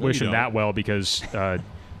really wish him that well because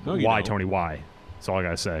why, Tony, why? That's all I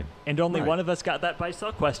got to say. And only one of us got that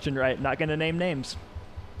buy-sell question right. Not going to name names.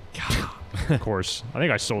 Of course. I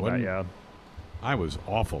think I sold that, yeah. I was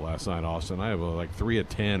awful last night, Austin. I have like 3 of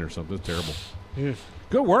 10 or something. It's terrible. Yeah.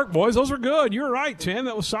 Good work, boys. Those were good. You were right, Tim.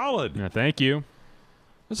 That was solid. Yeah, thank you.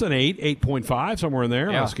 That's an 8, 8.5, somewhere in there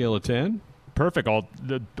on a scale of 10. Perfect. I'll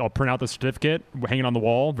print out the certificate, hang it on the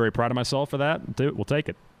wall. Very proud of myself for that. We'll take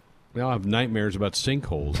it. Well, I'll have nightmares about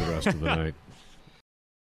sinkholes the rest of the night.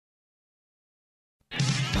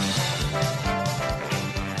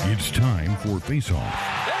 It's time for Face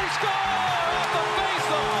Off. They score on the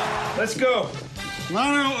face-off. Let's go.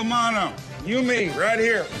 Mano a mano. You, me, right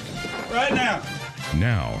here. Right now.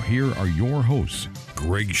 Now, here are your hosts,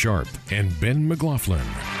 Greg Sharp and Ben McLaughlin.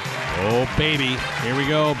 Oh, baby. Here we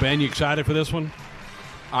go. Ben, you excited for this one?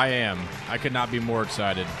 I am. I could not be more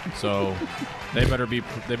excited. So they better be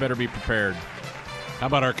prepared. How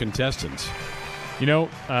about our contestants? You know,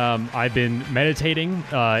 I've been meditating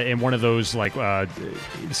in one of those like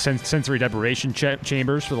sensory deprivation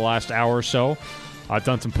chambers for the last hour or so. I've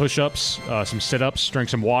done some push-ups, some sit-ups, drank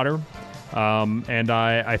some water, and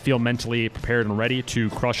I feel mentally prepared and ready to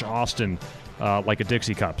crush Austin like a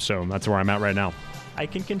Dixie cup. So that's where I'm at right now. I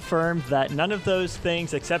can confirm that none of those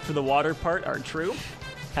things, except for the water part, are true.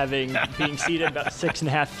 Being seated about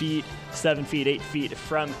 6.5 feet, 7 feet, 8 feet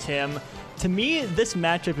from Tim. To me, this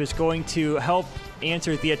matchup is going to help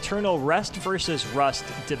answer the eternal rest versus rust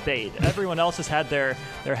debate. Everyone else has had their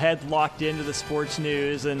head locked into the sports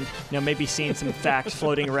news and maybe seen some facts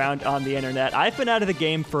floating around on the internet. I've been out of the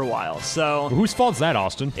game for a while, so whose fault is that,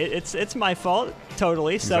 Austin? It's my fault,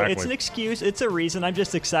 totally. So exactly. It's an excuse. It's a reason. I'm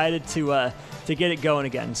just excited to get it going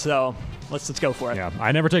again. So let's go for it. Yeah,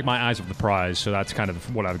 I never take my eyes off the prize, so that's kind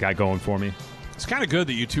of what I've got going for me. It's kind of good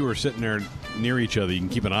that you two are sitting there near each other. You can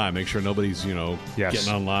keep an eye, make sure nobody's, getting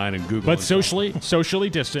online and Googling. But socially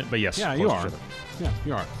distant, but yes. Yeah, you are. Yeah,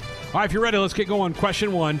 you are. All right, if you're ready, let's get going.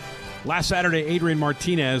 Question 1. Last Saturday, Adrian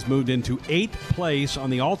Martinez moved into 8th place on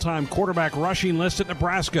the all-time quarterback rushing list at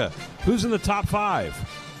Nebraska. Who's in the top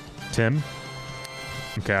 5? Tim.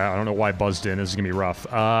 Okay, I don't know why I buzzed in. This is going to be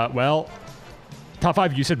rough. Well, top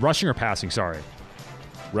 5, you said rushing or passing? Sorry.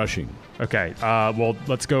 Rushing. Okay, well,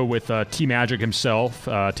 let's go with T-Magic himself,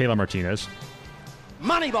 Taylor Martinez.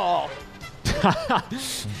 Moneyball!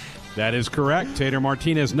 That is correct. Taylor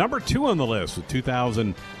Martinez, number 2 on the list with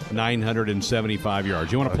 2,975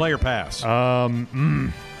 yards. You want to play or pass?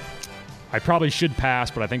 I probably should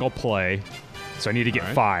pass, but I think I'll play. So I need to get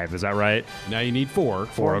 5. Is that right? Now you need 4.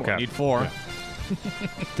 4, okay. You need 4. Yeah.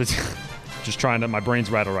 Just trying to, my brain's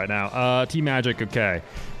rattled right now. T-Magic, okay.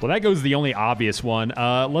 Well, that goes the only obvious one.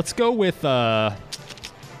 Let's go with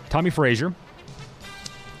Tommy Frazier.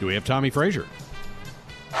 Do we have Tommy Frazier?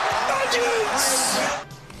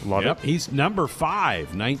 Love Yep, it. he's number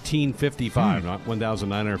 5, 1955, not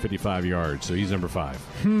 1,955 yards. So he's number 5.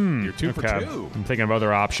 You're 2 for 2. I'm thinking of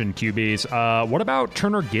other option QBs. What about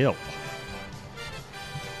Turner Gill?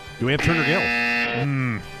 Do we have Turner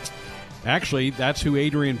Gill? Actually, that's who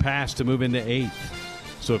Adrian passed to move into 8th.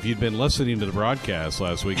 So if you'd been listening to the broadcast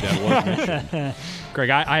last week, that was mentioned. Greg,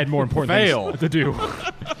 I had more important things to do.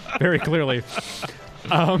 Very clearly.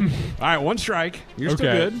 All right, 1 strike. You're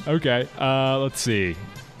still good. Okay. Let's see.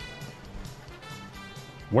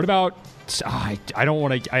 What about? I don't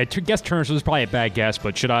want to. I guess Turner. So this is probably a bad guess,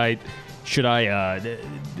 but should I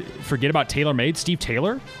forget about TaylorMade? Steve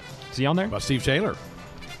Taylor? Is he on there? About Steve Taylor.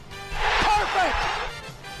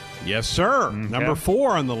 Yes, sir. Number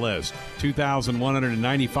 4 on the list.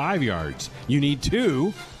 2,195 yards. You need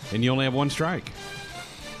 2, and you only have 1 strike.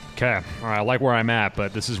 Okay. All right. I like where I'm at,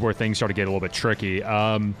 but this is where things start to get a little bit tricky.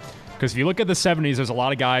 Because if you look at the 70s, there's a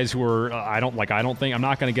lot of guys who are I'm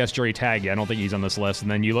not going to guess Jerry Taggy. I don't think he's on this list.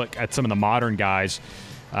 And then you look at some of the modern guys.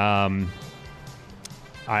 So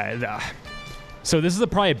this is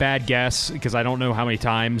probably a bad guess because I don't know how many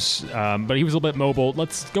times, but he was a little bit mobile.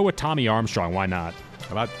 Let's go with Tommy Armstrong. Why not?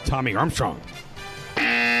 How about Tommy Armstrong?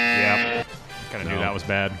 Yeah. Kind of knew that was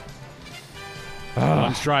bad.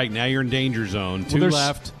 1 strike. Now you're in danger zone. 2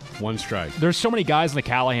 left. 1 strike. There's so many guys in the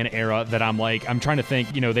Callahan era that I'm trying to think,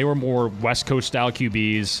 they were more West Coast style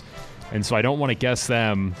QBs, and so I don't want to guess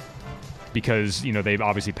them because, they've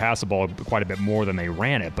obviously passed the ball quite a bit more than they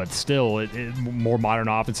ran it, but still, more modern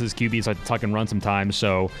offenses, QBs like to tuck and run sometimes,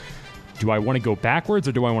 so do I want to go backwards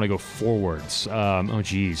or do I want to go forwards? Oh,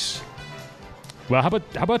 geez. Well, how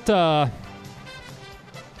about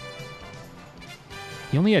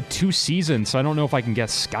he only had 2 seasons, so I don't know if I can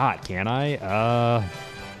guess Scott, can I?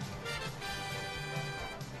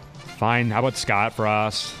 Fine. How about Scott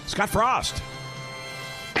Frost? Scott Frost.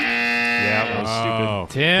 Yeah, that was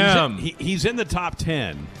stupid. Tim. He's in the top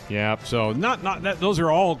 10. Yeah. So not that, those are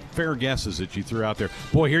all fair guesses that you threw out there.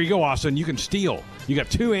 Boy, here you go, Austin. You can steal. You got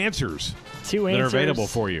 2 answers. 2 that answers are available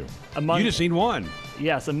for you. You just need 1.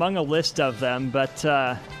 Yes, among a list of them, but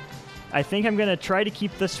I think I'm going to try to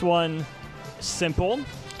keep this one simple.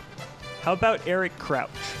 How about Eric Crouch?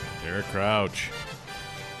 Eric Crouch.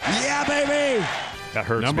 Yeah, baby! That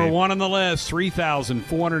hurts Number me. 1 on the list,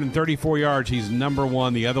 3,434 yards. He's number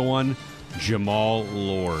 1. The other one, Jamal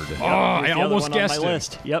Lord. Yep, I almost guessed on my him.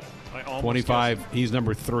 list. Yep. 25. He's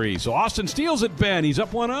number 3. So Austin steals it, Ben. He's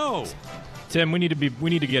up 1-0. Tim, we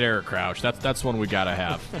need to get Eric Crouch. That's one we gotta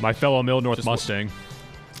have. My fellow Mill North Mustang.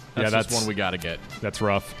 That's one we gotta get. That's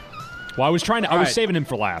rough. Well, I was saving him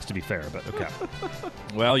for last, to be fair, but okay.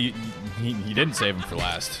 Well, you didn't save him for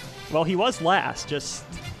last. Well, he was last, just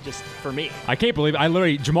for me. I can't believe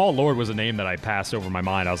it. Jamal Lord was a name that I passed over my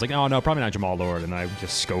mind. I was like, oh, no, probably not Jamal Lord, and I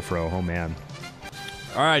just Scofro. Oh, man.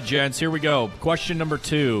 All right, gents, here we go. Question number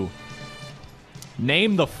 2.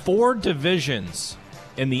 Name the 4 divisions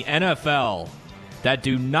in the NFL that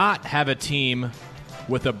do not have a team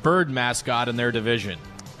with a bird mascot in their division.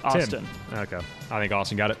 Austin. Tim. Okay. I think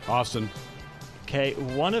Austin got it. Austin. Okay,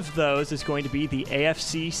 one of those is going to be the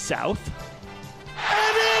AFC South.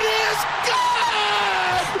 And it is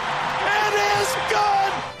good! It is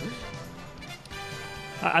good!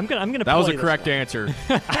 I'm gonna. That was play a correct this answer.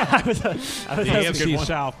 I was The AFC one.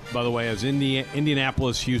 South, by the way, is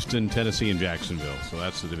Indianapolis, Houston, Tennessee, and Jacksonville. So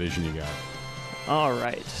that's the division you got. All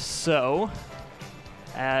right, so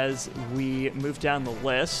as we move down the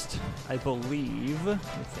list, I believe, let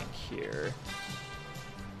me think here,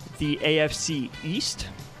 the AFC East.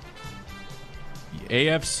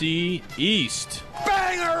 AFC East.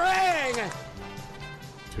 Bang-a-rang!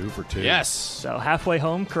 2 for 2. Yes. So halfway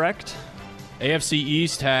home, correct? AFC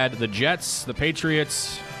East had the Jets, the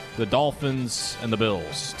Patriots, the Dolphins, and the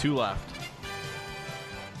Bills. 2 left.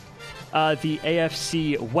 The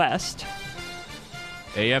AFC West.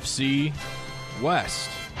 AFC West.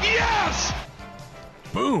 Yes!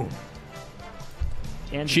 Boom.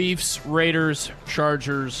 And Chiefs, Raiders,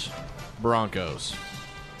 Chargers, Broncos.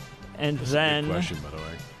 And That's then a good question, by the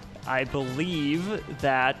way. I believe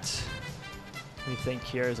that, let me think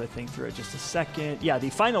here as I think through it just a second. Yeah, the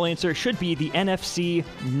final answer should be the NFC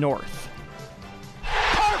North.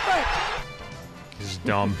 Perfect! This is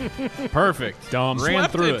dumb. Perfect. Dumb. Ran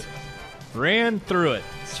through it. Ran through it.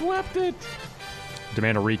 Swept it.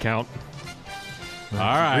 Demand a recount. All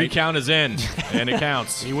right. Recount is in, and it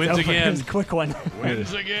counts. He wins again. It's a quick one.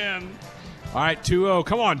 Wins again. All right, 2-0.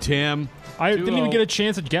 Come on, Tim. I didn't even 2-0. get a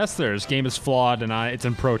chance to guess there. This game is flawed, and it's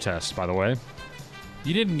in protest, by the way.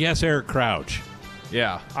 You didn't guess Eric Crouch.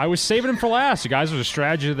 Yeah. I was saving him for last. You guys, there's a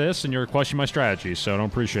strategy to this, and you're questioning my strategy, so I don't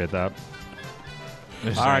appreciate that.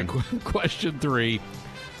 All right, question 3.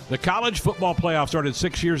 The college football playoff started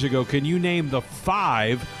 6 years ago. Can you name the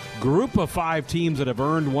group of 5 teams that have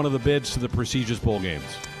earned one of the bids to the prestigious bowl games?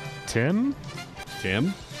 Tim?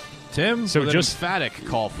 So just emphatic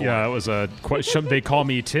call for. Yeah, it was a question. They call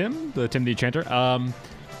me Tim, the Tim the Enchanter.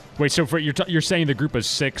 Wait, so you're saying the group of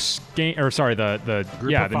 6 game, or sorry, the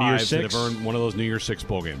group of the New Year's 5 that 6 have earned one of those New Year's 6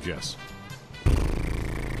 bowl games? Yes.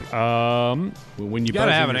 When you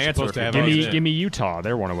gotta have an answer. Give me Utah.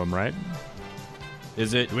 They're one of them, right?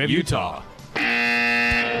 Is it Utah?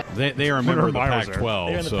 They are a member of the Pac-12.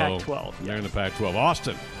 They're in the Pac-12. They're in the Pac-12.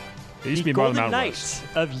 Austin. They used to The be Golden Golden Knights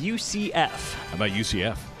of UCF. How about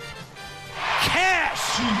UCF?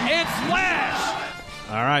 Cash and flash.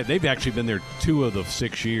 All right, they've actually been there 2 of the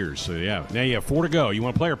 6 years. So yeah, now you have 4 to go. You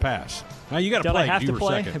want to play or pass? Now you got to play. I have you to were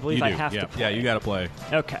play? second. I believe you I do. have to play. Yeah, you got to play.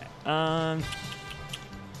 Okay.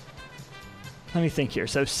 Let me think here.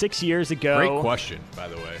 So 6 years ago. Great question, by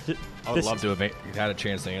the way. I would love to have had a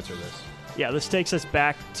chance to answer this. Yeah, this takes us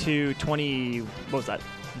back to 13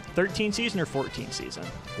 season or 14 season?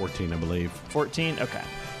 14, I believe. 14? Okay.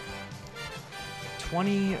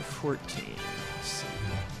 2014. Let's see.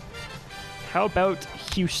 How about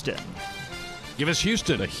Houston? Give us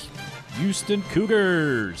Houston. The Houston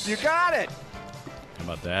Cougars. You got it. How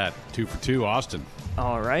about that? 2 for 2, Austin.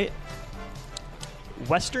 All right.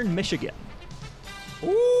 Western Michigan.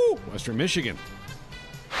 Ooh, Western Michigan.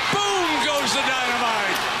 Boom goes the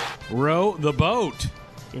dynamite. Row the boat.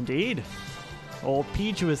 Indeed. Old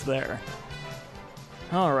Peach was there.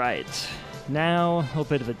 All right. Now, a little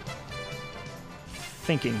bit of a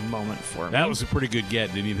thinking moment for me. That was a pretty good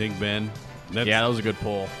get, didn't you think, Ben? Yeah, that was a good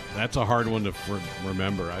pull. That's a hard one to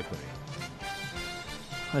remember, I think.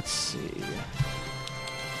 Let's see.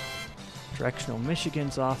 Directional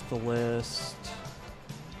Michigan's off the list.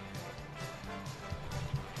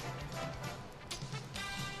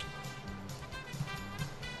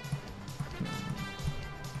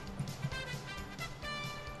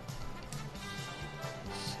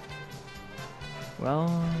 Well,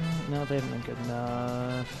 no, they haven't been good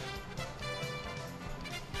enough.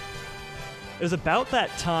 It was about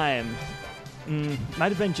that time. Might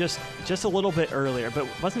have been just a little bit earlier, but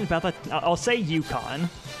wasn't about that. I'll say UConn.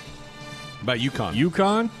 About UConn.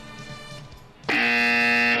 UConn?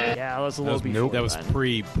 Yeah, that was a little before. That was then.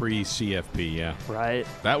 pre CFP, yeah. Right.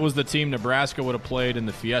 That was the team Nebraska would have played in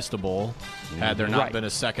the Fiesta Bowl had there not Right. been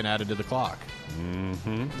a second added to the clock.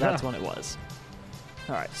 Mm-hmm. That's when it was.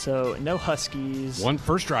 All right, so no Huskies. 1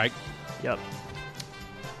 first strike. Yep.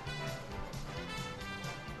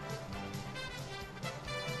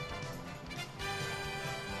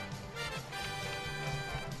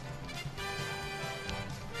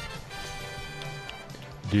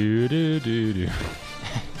 Do.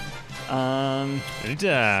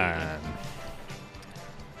 Anytime.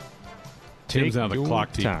 Tim's on the your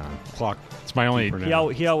clock. time. Clock. It's my only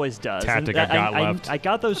He always does. tactic And I got left. I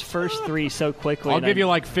got those first 3 so quickly. I'll and give you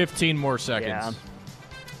like 15 more seconds.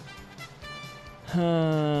 Yeah.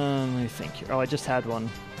 Let me think here. Oh, I just had one.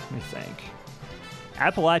 Let me think.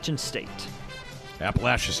 Appalachian State.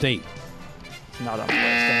 Appalachia State. It's not on the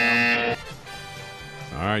list.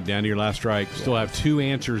 I All right, down to your last strike. Still have 2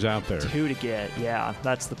 answers out there. know. 2 to get. Yeah,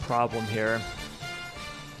 that's the problem here.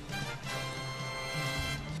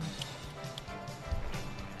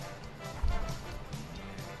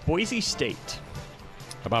 Boise State.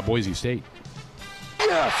 How about Boise State?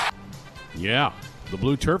 Yes. Yeah, the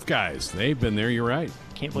Blue Turf guys. They've been there. You're right.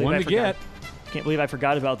 Can't believe One I to forgot. get. Can't believe I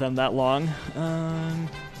forgot about them that long.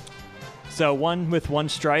 So 1 with 1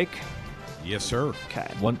 strike. Yes, sir.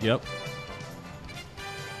 Okay. Yep.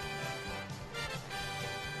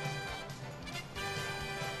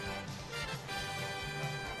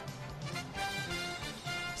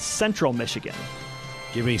 Central Michigan.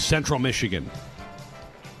 Give me Central Michigan.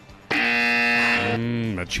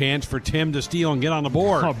 A chance for Tim to steal and get on the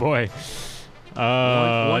board. Oh boy.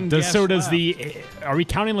 One guess left. Are we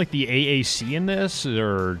counting like the AAC in this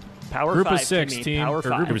or Power Group 5 of 6 to me. team, Power or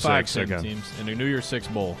 5. Group of 5 6, okay. teams in a New Year's 6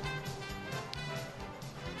 bowl.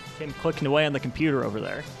 Tim clicking away on the computer over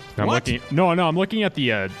there. I'm looking at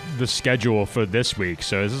the schedule for this week,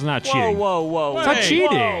 so this is not cheating. Whoa. It's not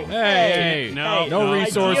cheating. Hey, no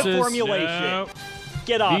resources. Idea formulation. No.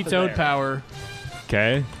 Get off Vetoed of there. power.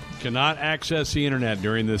 Okay. Cannot access the internet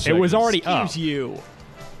during this It segment. was already up. Excuse you.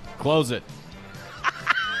 Close it.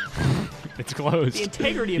 It's closed. The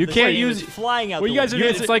integrity of You this can't thing use- is flying out Well, the you guys window.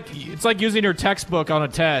 It's like using your textbook on a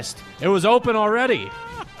test. It was open already.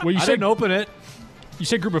 Well, you I said didn't open it. You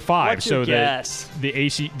said group of 5, What's so your guess? the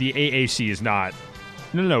AAC is not.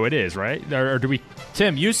 No, it is, right? Or do we?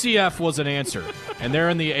 Tim, UCF was an answer, and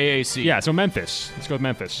they're in the AAC. Yeah, so Memphis. Let's go with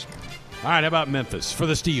Memphis. All right, how about Memphis for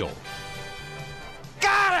the steal?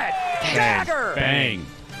 Got it! Dagger! Bang.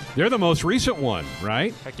 They're the most recent one,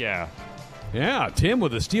 right? Heck yeah. Yeah, Tim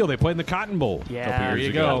with the steal. They played in the Cotton Bowl a couple years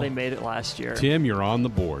ago. They made it last year. Tim, you're on the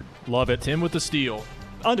board. Love it. Tim with the steal.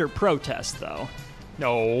 Under protest, though.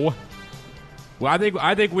 No. Well,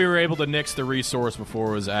 I think we were able to nix the resource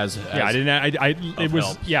before it was as yeah, I didn't. It was.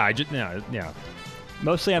 Help. Yeah, I just. Yeah.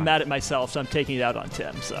 Mostly I'm mad at myself, so I'm taking it out on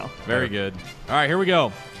Tim. So very good. All right, here we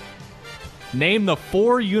go. Name the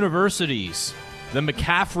 4 universities the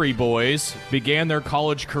McCaffrey boys began their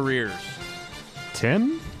college careers.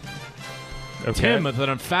 Tim? Okay. Tim with an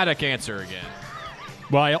emphatic answer again.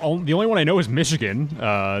 Well, the only one I know is Michigan,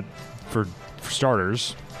 for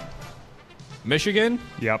starters. Michigan?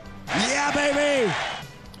 Yep. Yeah, baby!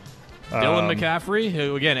 Dylan McCaffrey,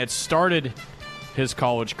 who, again, it started his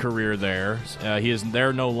college career there. He is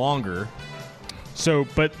there no longer. So,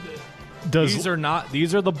 but does... These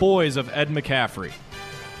are the boys of Ed McCaffrey.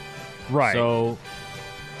 Right. So,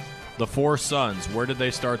 the 4 sons, where did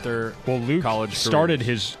they start their Luke college started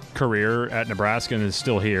careers? his career at Nebraska and is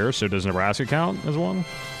still here, so does Nebraska count as one? It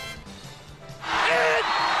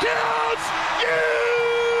counts!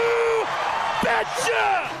 You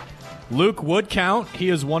betcha! Luke would count. He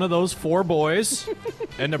is one of those 4 boys,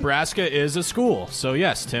 and Nebraska is a school. So,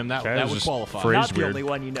 yes, Tim, that would qualify. Not the only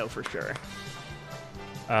one you know for sure.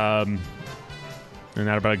 And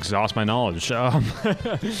that about exhaust my knowledge.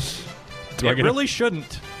 It really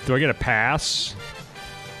shouldn't. Do I get a pass?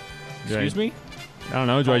 Excuse me? I don't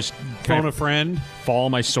know. Do I just phone a friend? Fall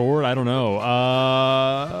on my sword? I don't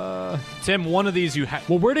know. Tim, one of these you have.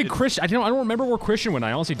 Well, where did Christian? I don't remember where Christian went.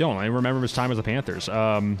 I honestly don't. I remember his time with the Panthers.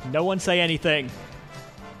 No one say anything.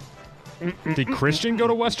 Did Christian go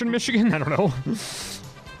to Western Michigan? I don't know.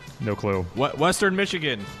 No clue. What Western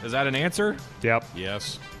Michigan? Is that an answer? Yep.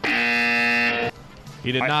 Yes.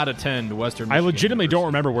 He did not attend Western Michigan. I legitimately don't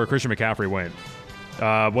remember where Christian McCaffrey went.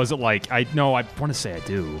 Was it like I want to say I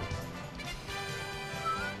do.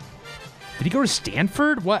 Did he go to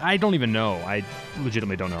Stanford? What? I don't even know. I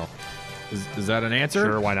legitimately don't know. Is that an answer?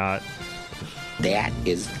 Sure, why not? That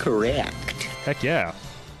is correct. Heck yeah.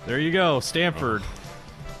 There you go, Stanford.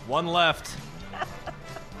 One left.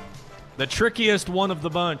 The trickiest one of the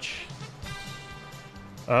bunch.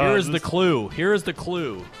 Here is the clue. He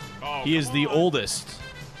is the oldest.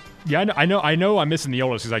 Yeah, I know. I'm missing the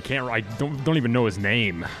oldest because I don't even know his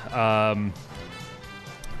name.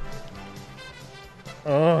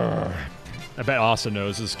 I bet Austin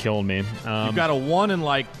knows. This is killing me. You've got a 1 in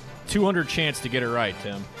like 200 chance to get it right,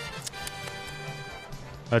 Tim.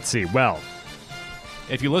 Let's see. Well,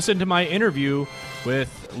 if you listen to my interview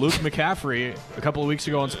with Luke McCaffrey a couple of weeks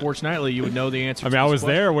ago on Sports Nightly, you would know the answer. I mean, I was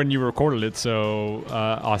there when you recorded it, so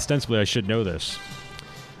ostensibly I should know this.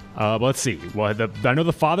 But let's see. Well, I know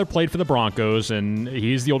the father played for the Broncos, and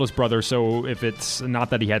he's the oldest brother, so if it's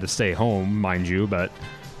not that he had to stay home, mind you, but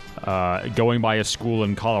going by a school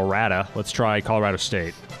in Colorado, let's try Colorado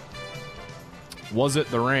State. Was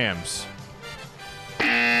it the Rams?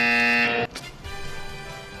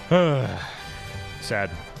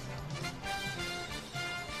 Sad.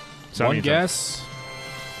 One guess.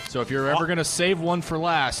 So if you're ever going to save one for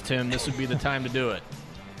last, Tim, this would be the time to do it.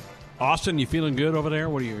 Austin, you feeling good over there?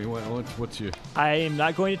 What are you? What's your? I am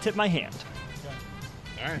not going to tip my hand.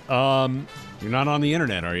 All right. You're not on the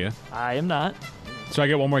internet, are you? I am not. So I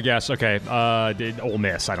get one more guess. Okay. Did Ole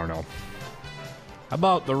Miss? I don't know. How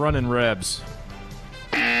about the Runnin' Rebs?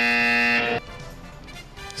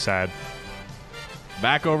 Sad.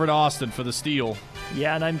 Back over to Austin for the steal.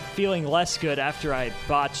 Yeah, and I'm feeling less good after I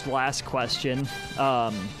botched last question.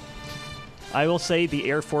 I will say the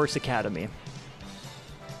Air Force Academy.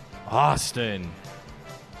 Austin.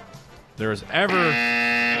 There's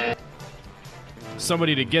ever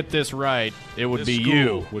somebody to get this right, it would be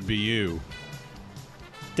you. Would be you.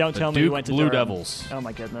 Don't tell me Duke you went to Blue Durham. Devils. Oh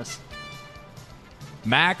my goodness.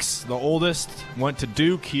 Max, the oldest, went to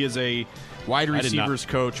Duke. He is a wide receivers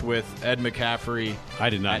coach with Ed McCaffrey. I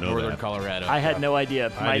did not at know Northern that. Colorado. I had no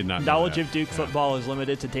idea. I My did not know knowledge that. of Duke football is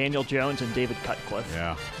limited to Daniel Jones and David Cutcliffe.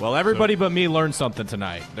 Yeah. Well, everybody but me learned something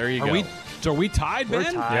tonight. There you go. Are we tied, We're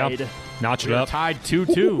Ben? tied. Yep. Notch it We're up. tied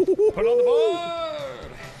 2-2. Put on the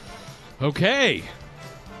board. Okay.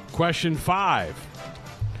 Question 5.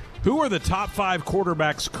 Who are the top 5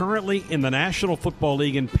 quarterbacks currently in the National Football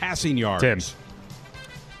League in passing yards?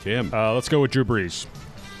 Tim. Let's go with Drew Brees.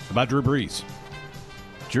 How about Drew Brees?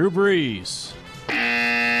 Drew Brees.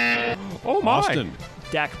 Oh, my. Austin.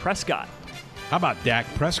 Dak Prescott. How about Dak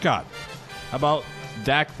Prescott? How about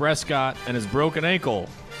Dak Prescott and his broken ankle?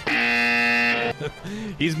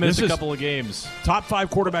 He's missed a couple of games. Top 5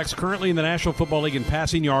 quarterbacks currently in the National Football League in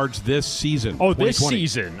passing yards this season. Oh, this 2020.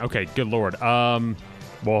 season. Okay, good Lord. Well,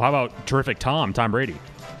 how about terrific Tom Brady?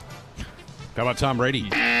 How about Tom Brady?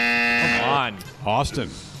 Come on. Austin.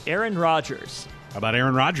 Aaron Rodgers. How about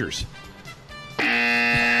Aaron Rodgers?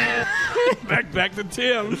 back to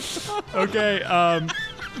Tim. Okay.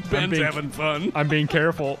 Ben's having fun. I'm being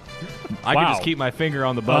careful. I can just keep my finger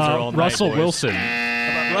on the buzzer all night, Russell boys. Wilson.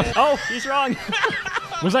 Oh, he's wrong.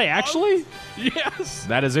 Was I actually? Yes.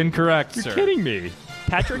 That is incorrect, You're sir. kidding me.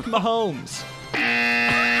 Patrick Mahomes.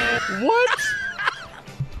 What?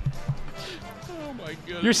 Oh, my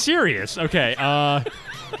goodness. You're serious? Okay. I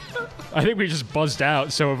think we just buzzed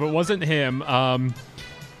out. So if it wasn't him,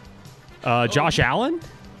 Josh Allen?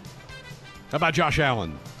 How about Josh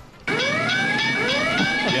Allen?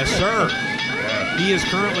 Yes, sir. He is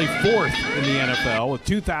currently 4th in the NFL with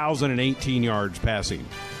 2,018 yards passing.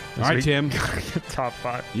 All right, Tim. Top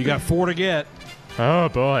 5. You got 4 to get. Oh,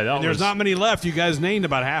 boy. And there's not many left. You guys named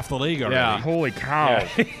about half the league already. Yeah. Holy cow.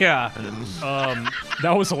 Yeah.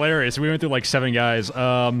 That was hilarious. We went through like 7 guys.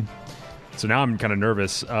 So now I'm kind of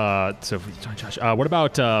nervous. Josh, what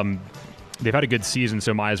about they've had a good season,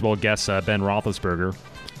 so might as well guess Ben Roethlisberger.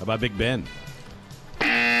 How about Big Ben?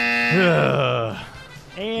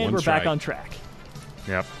 And One we're strike. back on track.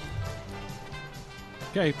 Yep.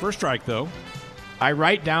 Okay, first strike, though. I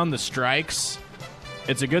write down the strikes.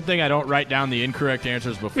 It's a good thing I don't write down the incorrect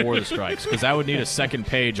answers before the strikes, because I would need a second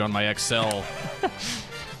page on my Excel.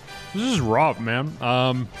 This is rough, man.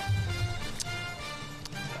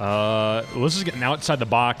 Let's just get an outside the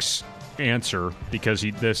box answer because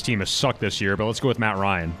this team has sucked this year. But let's go with Matt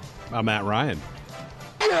Ryan. Matt Ryan.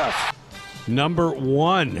 Yes. Number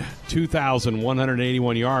 1,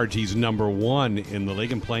 2,181 yards. He's number 1 in the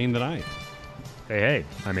league and playing tonight. Hey.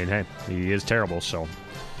 I mean, hey, he is terrible. So.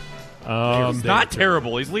 He's not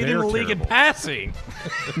terrible. He's leading the league in passing.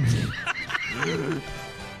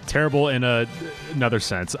 Terrible in another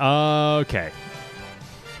sense. Okay.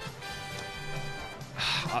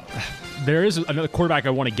 There is another quarterback I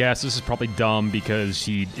want to guess. This is probably dumb because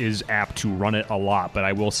he is apt to run it a lot, but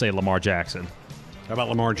I will say Lamar Jackson. How about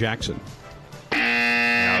Lamar Jackson?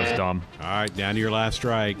 That was dumb. All right, down to your last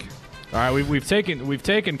strike. All right, we've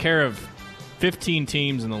taken care of 15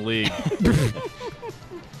 teams in the league.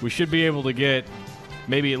 We should be able to get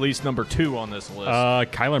maybe at least number 2 on this list.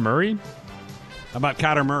 Kyler Murray? How about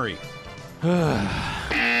Kyler Murray?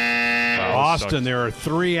 Austin, there are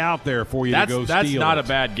 3 out there for you to go steal. That's not a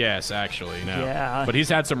bad guess, actually. No. Yeah. But he's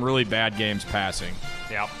had some really bad games passing.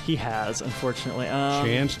 Yeah. He has, unfortunately.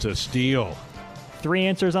 Chance to steal. 3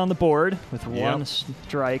 answers on the board with 1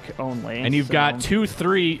 strike only. And you've got 2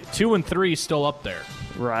 and 3 still up there.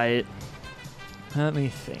 Right. Let me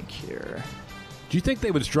think here. Do you think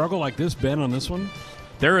they would struggle like this, Ben, on this one?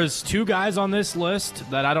 There is 2 guys on this list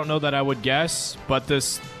that I don't know that I would guess, but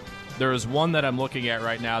there is one that I'm looking at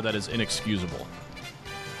right now that is inexcusable.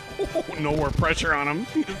 Oh, no more pressure on him.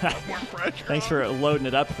 No more pressure. Thanks for loading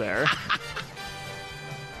it up there.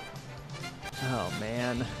 Oh,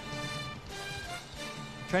 man.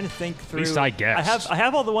 Trying to think through. At least I guessed. I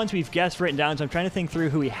have all the ones we've guessed written down, so I'm trying to think through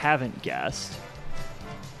who we haven't guessed.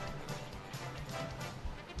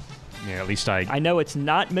 Yeah, at least I know it's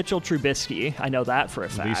not Mitchell Trubisky. I know that for a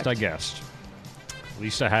fact. At least I guessed. At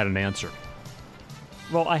least I had an answer.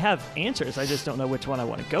 Well, I have answers. I just don't know which one I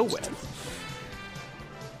want to go with.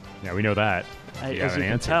 Yeah, we know that. As you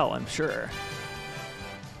can tell, I'm sure.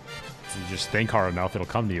 If you just think hard enough, it'll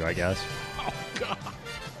come to you, I guess. Oh, God.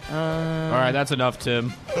 All right, that's enough,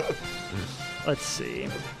 Tim. Let's see.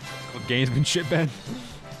 Gamesmanship, Ben.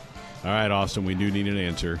 All right, Austin, we do need an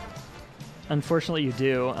answer. Unfortunately, you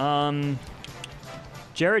do.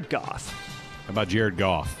 Jared Goff. How about Jared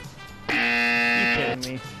Goff? Are you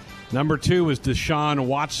kidding me? Number 2 was Deshaun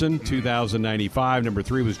Watson, 2,095. Number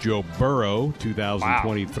 3 was Joe Burrow,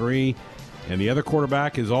 2,023. Wow. And the other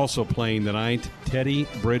quarterback is also playing tonight, Teddy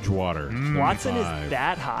Bridgewater. Watson is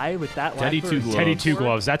that high with that Teddy 2 gloves. Teddy 2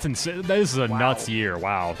 gloves. That's insane. This is a nuts year.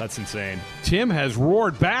 Wow, that's insane. Tim has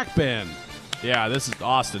roared back, Ben. Yeah, this is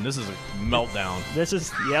Austin. This is a meltdown.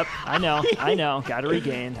 Yep, I know. Got to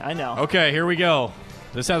regain. I know. Okay, here we go.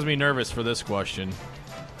 This has me nervous for this question.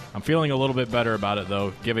 I'm feeling a little bit better about it,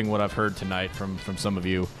 though, given what I've heard tonight from some of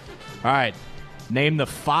you. All right. Name the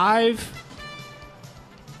 5,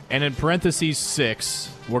 and in parentheses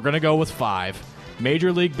 6, we're going to go with 5,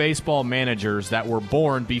 Major League Baseball managers that were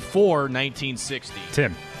born before 1960.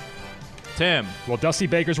 Tim. Well, Dusty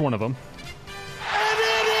Baker's one of them. And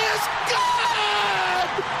it is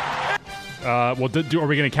good! Well, are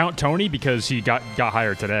we going to count Tony because he got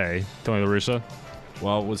hired today? Tony La Russa?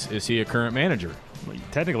 Well, is he a current manager?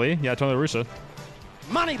 Technically, yeah, Tony La Russa.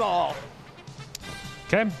 Moneyball.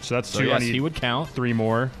 Okay, so that's 2. Yes, I need he would count. 3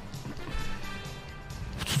 more.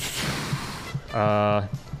 How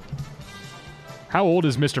old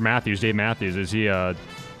is Mr. Matthews? Dave Matthews? Is he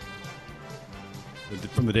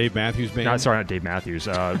from the Dave Matthews Band? No, sorry, not Dave Matthews.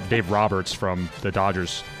 Dave Roberts from the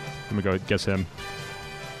Dodgers. I'm gonna go guess him.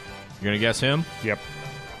 You're gonna guess him? Yep.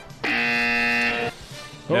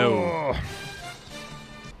 No.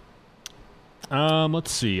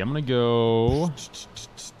 Let's see. I'm gonna go.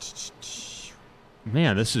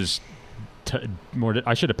 Man, this is more.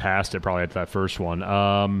 I should have passed it probably at that first one.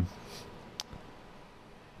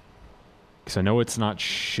 Because I know it's not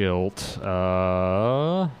Schilt.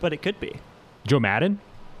 But it could be. Joe Madden?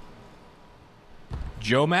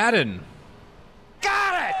 Joe Madden.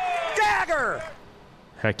 Got it! Dagger!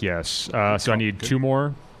 Heck yes. So I need 2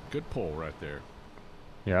 more. Good pull right there.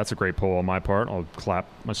 Yeah, that's a great pull on my part. I'll clap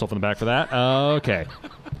myself in the back for that. Okay.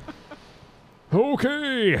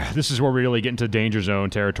 Okay. This is where we really get into danger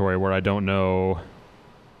zone territory where I don't know.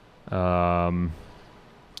 3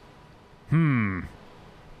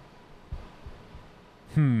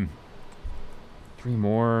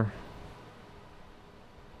 more.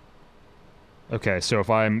 Okay, so if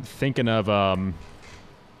I'm thinking of Austin,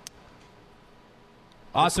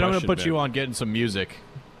 I'm going to put Ben. you on getting some music.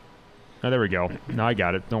 Oh, there we go. No, I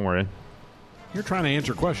got it. Don't worry. You're trying to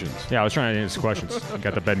answer questions. Yeah, I was trying to answer questions. I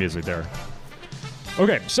got the bed music there.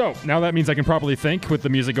 Okay, so now that means I can properly think with the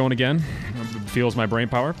music going again. It feels my brain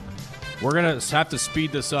power. We're going to have to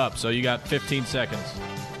speed this up, so you got 15 seconds.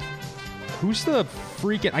 Who's the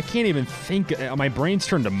freaking... I can't even think. My brain's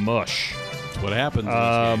turned to mush. That's what happens in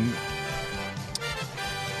this game.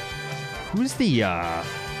 Who's the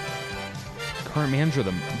current manager of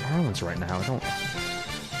the Marlins right now? I don't...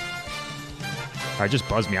 All right, just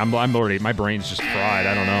buzz me. I'm already... My brain's just fried.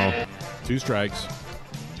 I don't know. 2 strikes.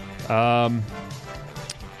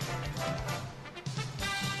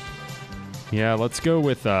 Yeah, let's go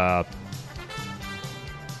with...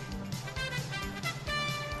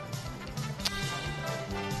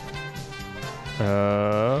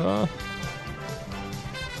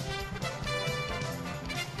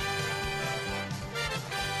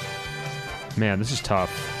 Man, this is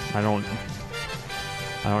tough. I don't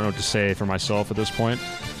know what to say for myself at this point.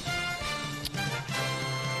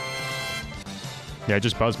 Yeah,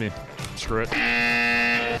 just buzz me. Screw it.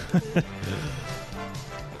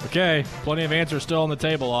 Okay, plenty of answers still on the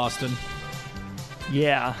table, Austin.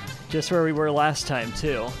 Yeah, just where we were last time,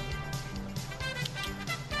 too.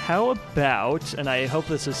 How about, and I hope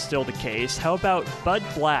this is still the case, how about Bud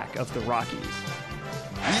Black of the Rockies?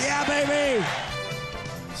 Yeah, baby!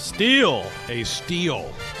 Steal. A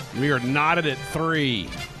steal. We are knotted at 3.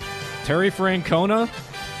 Terry Francona.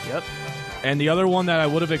 Yep. And the other one that I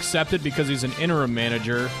would have accepted because he's an interim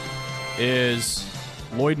manager is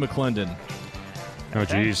Lloyd McClendon. Oh,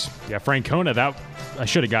 geez. Yeah, Francona, that I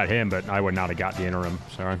should have got him, but I would not have got the interim.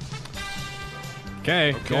 Sorry.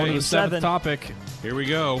 Okay, going to the 7th topic. Here we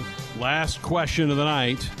go. Last question of the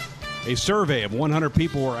night. A survey of 100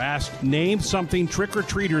 people were asked, name something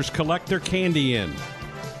trick-or-treaters collect their candy in.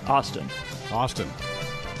 Austin. Austin.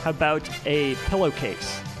 How about a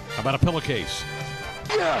pillowcase? How about a pillowcase?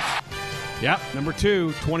 Yes! Yep. Number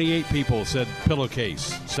 2, 28 people said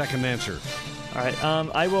pillowcase. Second answer. All right,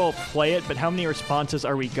 I will play it, but how many responses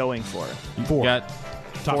are we going for? 4. Got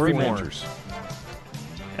Top 4 3 more. answers.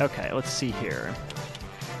 Okay, let's see here.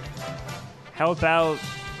 How about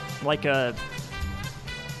like a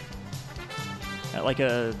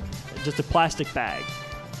just a plastic bag?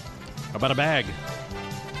 How about a bag?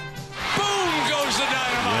 Boom goes the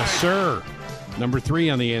dynamite! Yes, sir. Number 3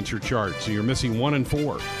 on the answer chart. So you're missing 1 and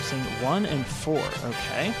 4. Missing 1 and 4.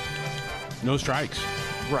 Okay. No strikes.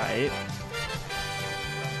 Right.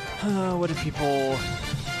 What do people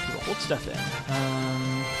hold stuff in?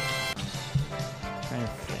 Trying to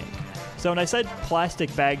think. So when I said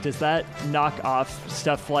plastic bag, does that knock off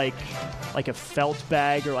stuff like a felt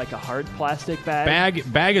bag or like a hard plastic bag?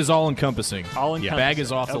 Bag is all encompassing. All encompassing. Bag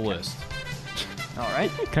is off the Okay. list. All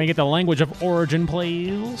right. Can I get the language of origin,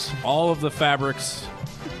 please? All of the fabrics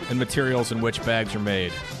and materials in which bags are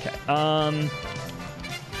made. Okay.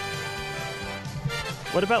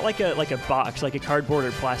 What about like a box, like a cardboard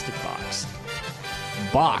or plastic box?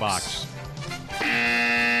 Box.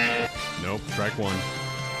 Nope. Strike 1.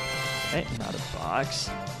 Okay, not a box.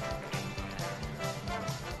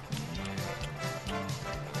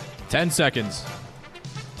 10 seconds.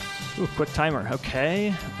 Ooh, quick timer.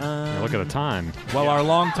 Okay. Look at the time. Well, our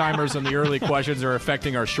long timers on the early questions are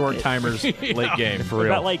affecting our short timers late game. For What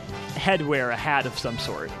real. about like headwear, a hat of some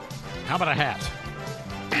sort? How about a hat?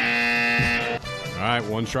 right,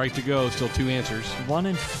 1 strike to go. Still 2 answers. 1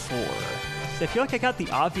 and 4. So I feel like I got the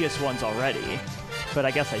obvious ones already, but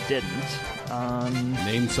I guess I didn't.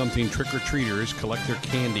 Name something trick-or-treaters collect their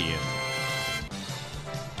candy in.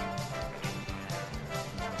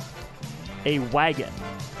 A wagon.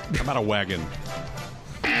 How about a wagon?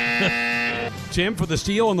 Tim for the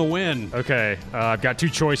steal and the win. Okay, I've got 2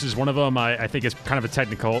 choices. One of them I think is kind of a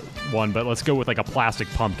technical one, but let's go with like a plastic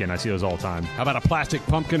pumpkin. I see those all the time. How about a plastic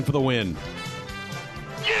pumpkin for the win?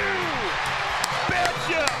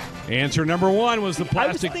 Answer number 1 was the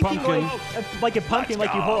plastic pumpkin. Like a pumpkin,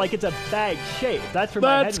 like you hold, like it's a bag shape. That's where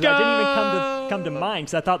my head was. I didn't even come to mind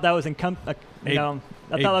because I thought that was encompassed.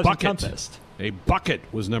 A bucket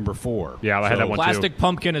was number 4. Yeah, I had that one too. Plastic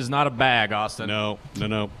pumpkin is not a bag, Austin. No.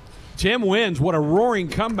 Tim wins. What a roaring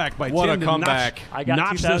comeback by Tim. What a comeback. I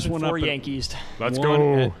got 2004 this Yankees. Let's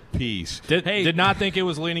go. Peace. Did not think it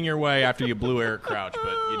was leaning your way after you blew Eric Crouch,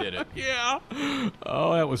 but you did it. Yeah.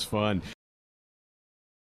 Oh, that was fun.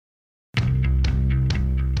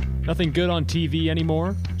 Nothing good on TV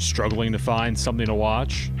anymore? Struggling to find something to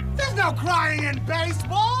watch? There's no crying in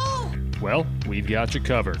baseball! Well, we've got you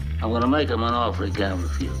covered. I'm going to make him an offer he can't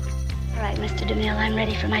refuse. All right, Mr. DeMille, I'm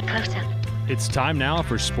ready for my close-up. It's time now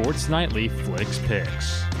for Sports Nightly Flicks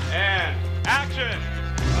Picks. And action!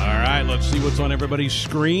 All right, let's see what's on everybody's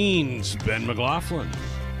screens. Ben McLaughlin.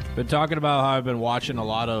 Been talking about how I've been watching a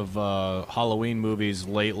lot of Halloween movies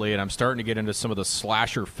lately, and I'm starting to get into some of the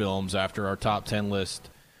slasher films after our top 10 list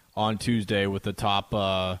on Tuesday with the top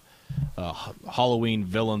Halloween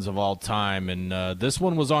villains of all time. And this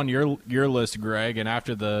one was on your list, Greg, and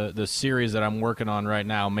after the series that I'm working on right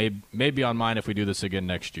now, may be on mine if we do this again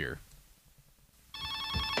next year.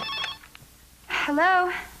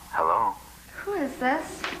 Hello? Hello? Who is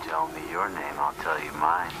this? You tell me your name, I'll tell you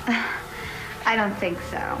mine. I don't think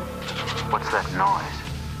so. What's that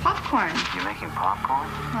noise? Popcorn. You making popcorn?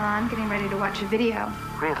 Well, I'm getting ready to watch a video.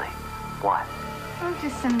 Really? What? Oh,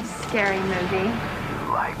 just some scary movie.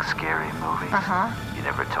 You like scary movies? Uh-huh. You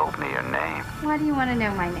never told me your name. Why do you want to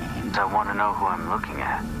know my name? I want to know who I'm looking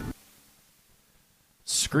at.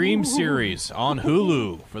 Scream series on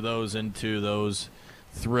Hulu for those into those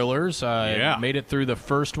thrillers. I made it through the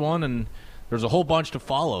first one, and there's a whole bunch to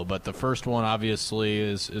follow, but the first one obviously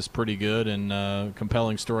is pretty good and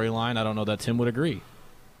compelling storyline. I don't know that Tim would agree.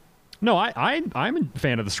 No, I'm a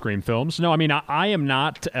fan of the Scream films. No, I mean, I am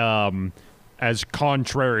not as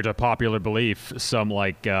contrary to popular belief, some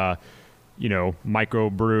like,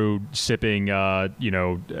 microbrew sipping,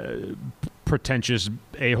 pretentious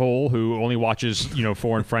a-hole who only watches,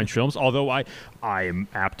 foreign French films, although I am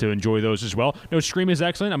apt to enjoy those as well. No, Scream is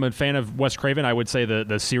excellent. I'm a fan of Wes Craven. I would say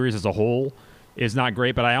the series as a whole is not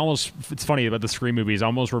great, but it's funny about the Scream movies. I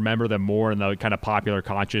almost remember them more in the kind of popular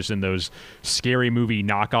conscious in those scary movie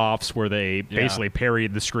knockoffs where they basically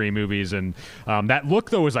parodied the Scream movies. And that look,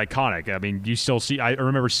 though, is iconic. I mean, you still see, I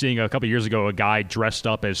remember seeing a couple years ago a guy dressed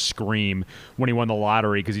up as Scream when he won the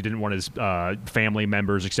lottery because he didn't want his family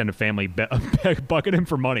members, extended family, bucket him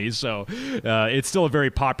for money. So it's still a very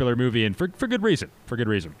popular movie, and for good reason. For good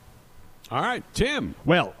reason. All right, Tim.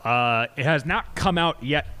 Well, it has not come out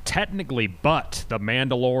yet technically, but The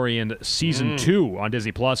Mandalorian Season 2 on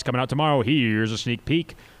Disney Plus coming out tomorrow. Here's a sneak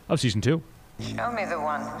peek of Season 2. Show me the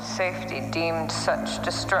one safety deemed such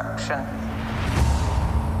destruction.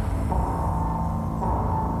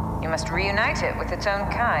 You must reunite it with its own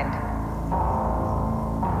kind.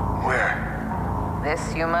 Where?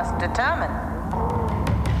 This you must determine.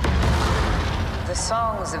 The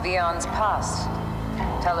songs of eons past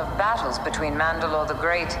tell of battles between Mandalore the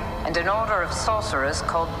Great and an order of sorcerers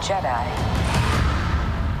called Jedi.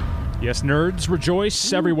 Yes, nerds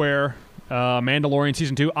rejoice everywhere. Mandalorian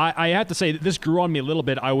Season 2. I have to say that this grew on me a little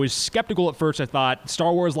bit. I was skeptical at first. I thought,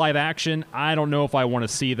 Star Wars live action, I don't know if I want to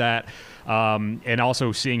see that. And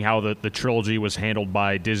also seeing how the trilogy was handled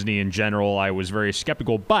by Disney in general, I was very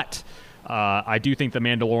skeptical. But I do think The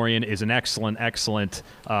Mandalorian is an excellent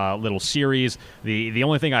little series. The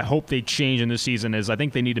only thing I hope they change in this season is I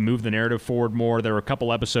think they need to move the narrative forward more. There were a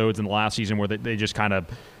couple episodes in the last season where they just kind of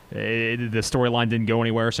the storyline didn't go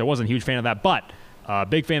anywhere, so I wasn't a huge fan of that. But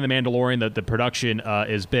big fan of The Mandalorian. The production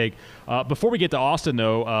is big. Before we get to Austin,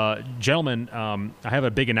 though, gentlemen, I have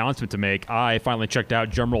a big announcement to make. I finally checked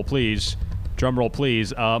out, drumroll please,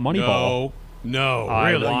 Moneyball. No,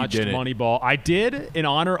 I really? watched Moneyball. I did in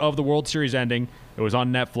honor of the World Series ending. It was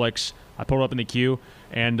on Netflix. I pulled it up in the queue,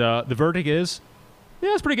 and the verdict is,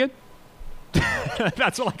 yeah, it's pretty good.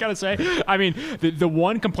 That's all I gotta say. I mean, the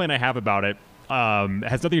one complaint I have about it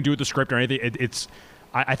has nothing to do with the script or anything.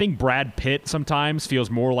 I think Brad Pitt sometimes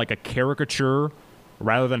feels more like a caricature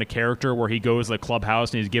rather than a character where he goes to the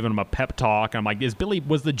clubhouse and he's giving him a pep talk. I'm like, was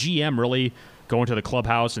the GM really going to the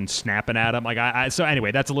clubhouse and snapping at him? Like, so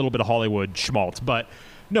anyway, that's a little bit of Hollywood schmaltz, but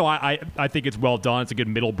no, I think it's well done. It's a good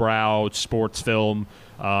middle-brow sports film,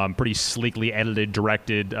 pretty sleekly edited,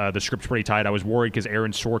 directed. The script's pretty tight. I was worried because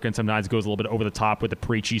Aaron Sorkin sometimes goes a little bit over the top with the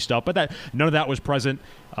preachy stuff, but none of that was present.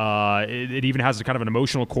 It even has a kind of an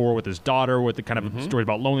emotional core with his daughter, with the kind of story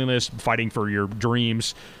about loneliness, fighting for your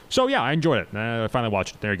dreams. So yeah, I enjoyed it. I finally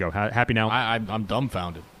watched it. There you go. Happy now? I'm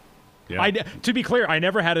dumbfounded. Yeah. To be clear, I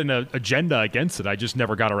never had an agenda against it. I just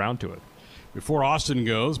never got around to it. Before Austin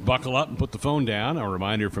goes, buckle up and put the phone down. A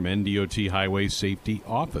reminder from NDOT Highway Safety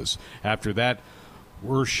Office. After that,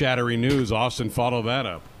 we're shattering news. Austin, follow that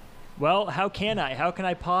up. Well, how can I? How can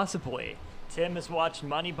I possibly? Tim has watched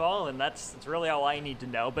Moneyball, and that's really all I need to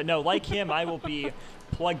know. But no, like him, I will be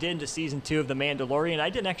plugged into Season 2 of The Mandalorian. I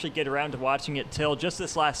didn't actually get around to watching it till just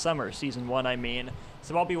this last summer, Season 1, I mean.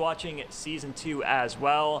 So I'll be watching Season 2 as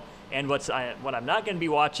well. And what I'm not going to be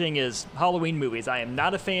watching is Halloween movies. I am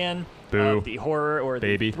not a fan of the horror or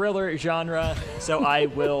the thriller genre, so I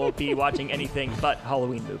will be watching anything but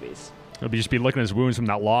Halloween movies. I'll just be licking his wounds from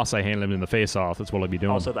that loss I handed him in the face-off. That's what I'll be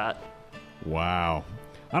doing. Also that. Wow.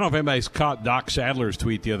 I don't know if anybody's caught Doc Sadler's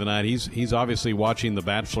tweet the other night. He's obviously watching The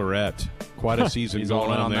Bachelorette. Quite a season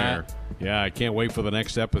going on there. That. Yeah, I can't wait for the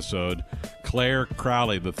next episode. Claire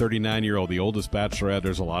Crowley, the 39-year-old, the oldest Bachelorette.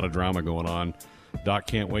 There's a lot of drama going on. Doc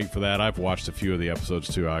can't wait for that. I've watched a few of the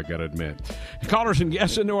episodes, too, I got to admit. Callers and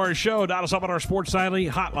guests into our show. Dial us up on our Sports Nightly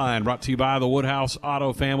hotline, brought to you by the Woodhouse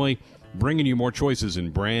Auto Family, bringing you more choices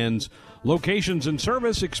in brands, locations, and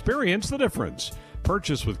service. Experience the difference.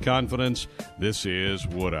 Purchase with confidence. This is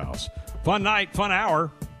Woodhouse. Fun night, fun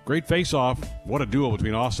hour. Great face-off. What a duel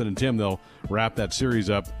between Austin and Tim. They'll wrap that series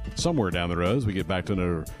up somewhere down the road as we get back to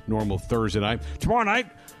another normal Thursday night. Tomorrow night,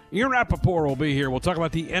 Ian Rappaport will be here. We'll talk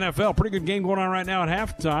about the NFL. Pretty good game going on right now at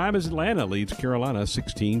halftime as Atlanta leads Carolina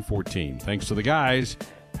 16-14. Thanks to the guys.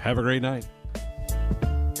 Have a great night.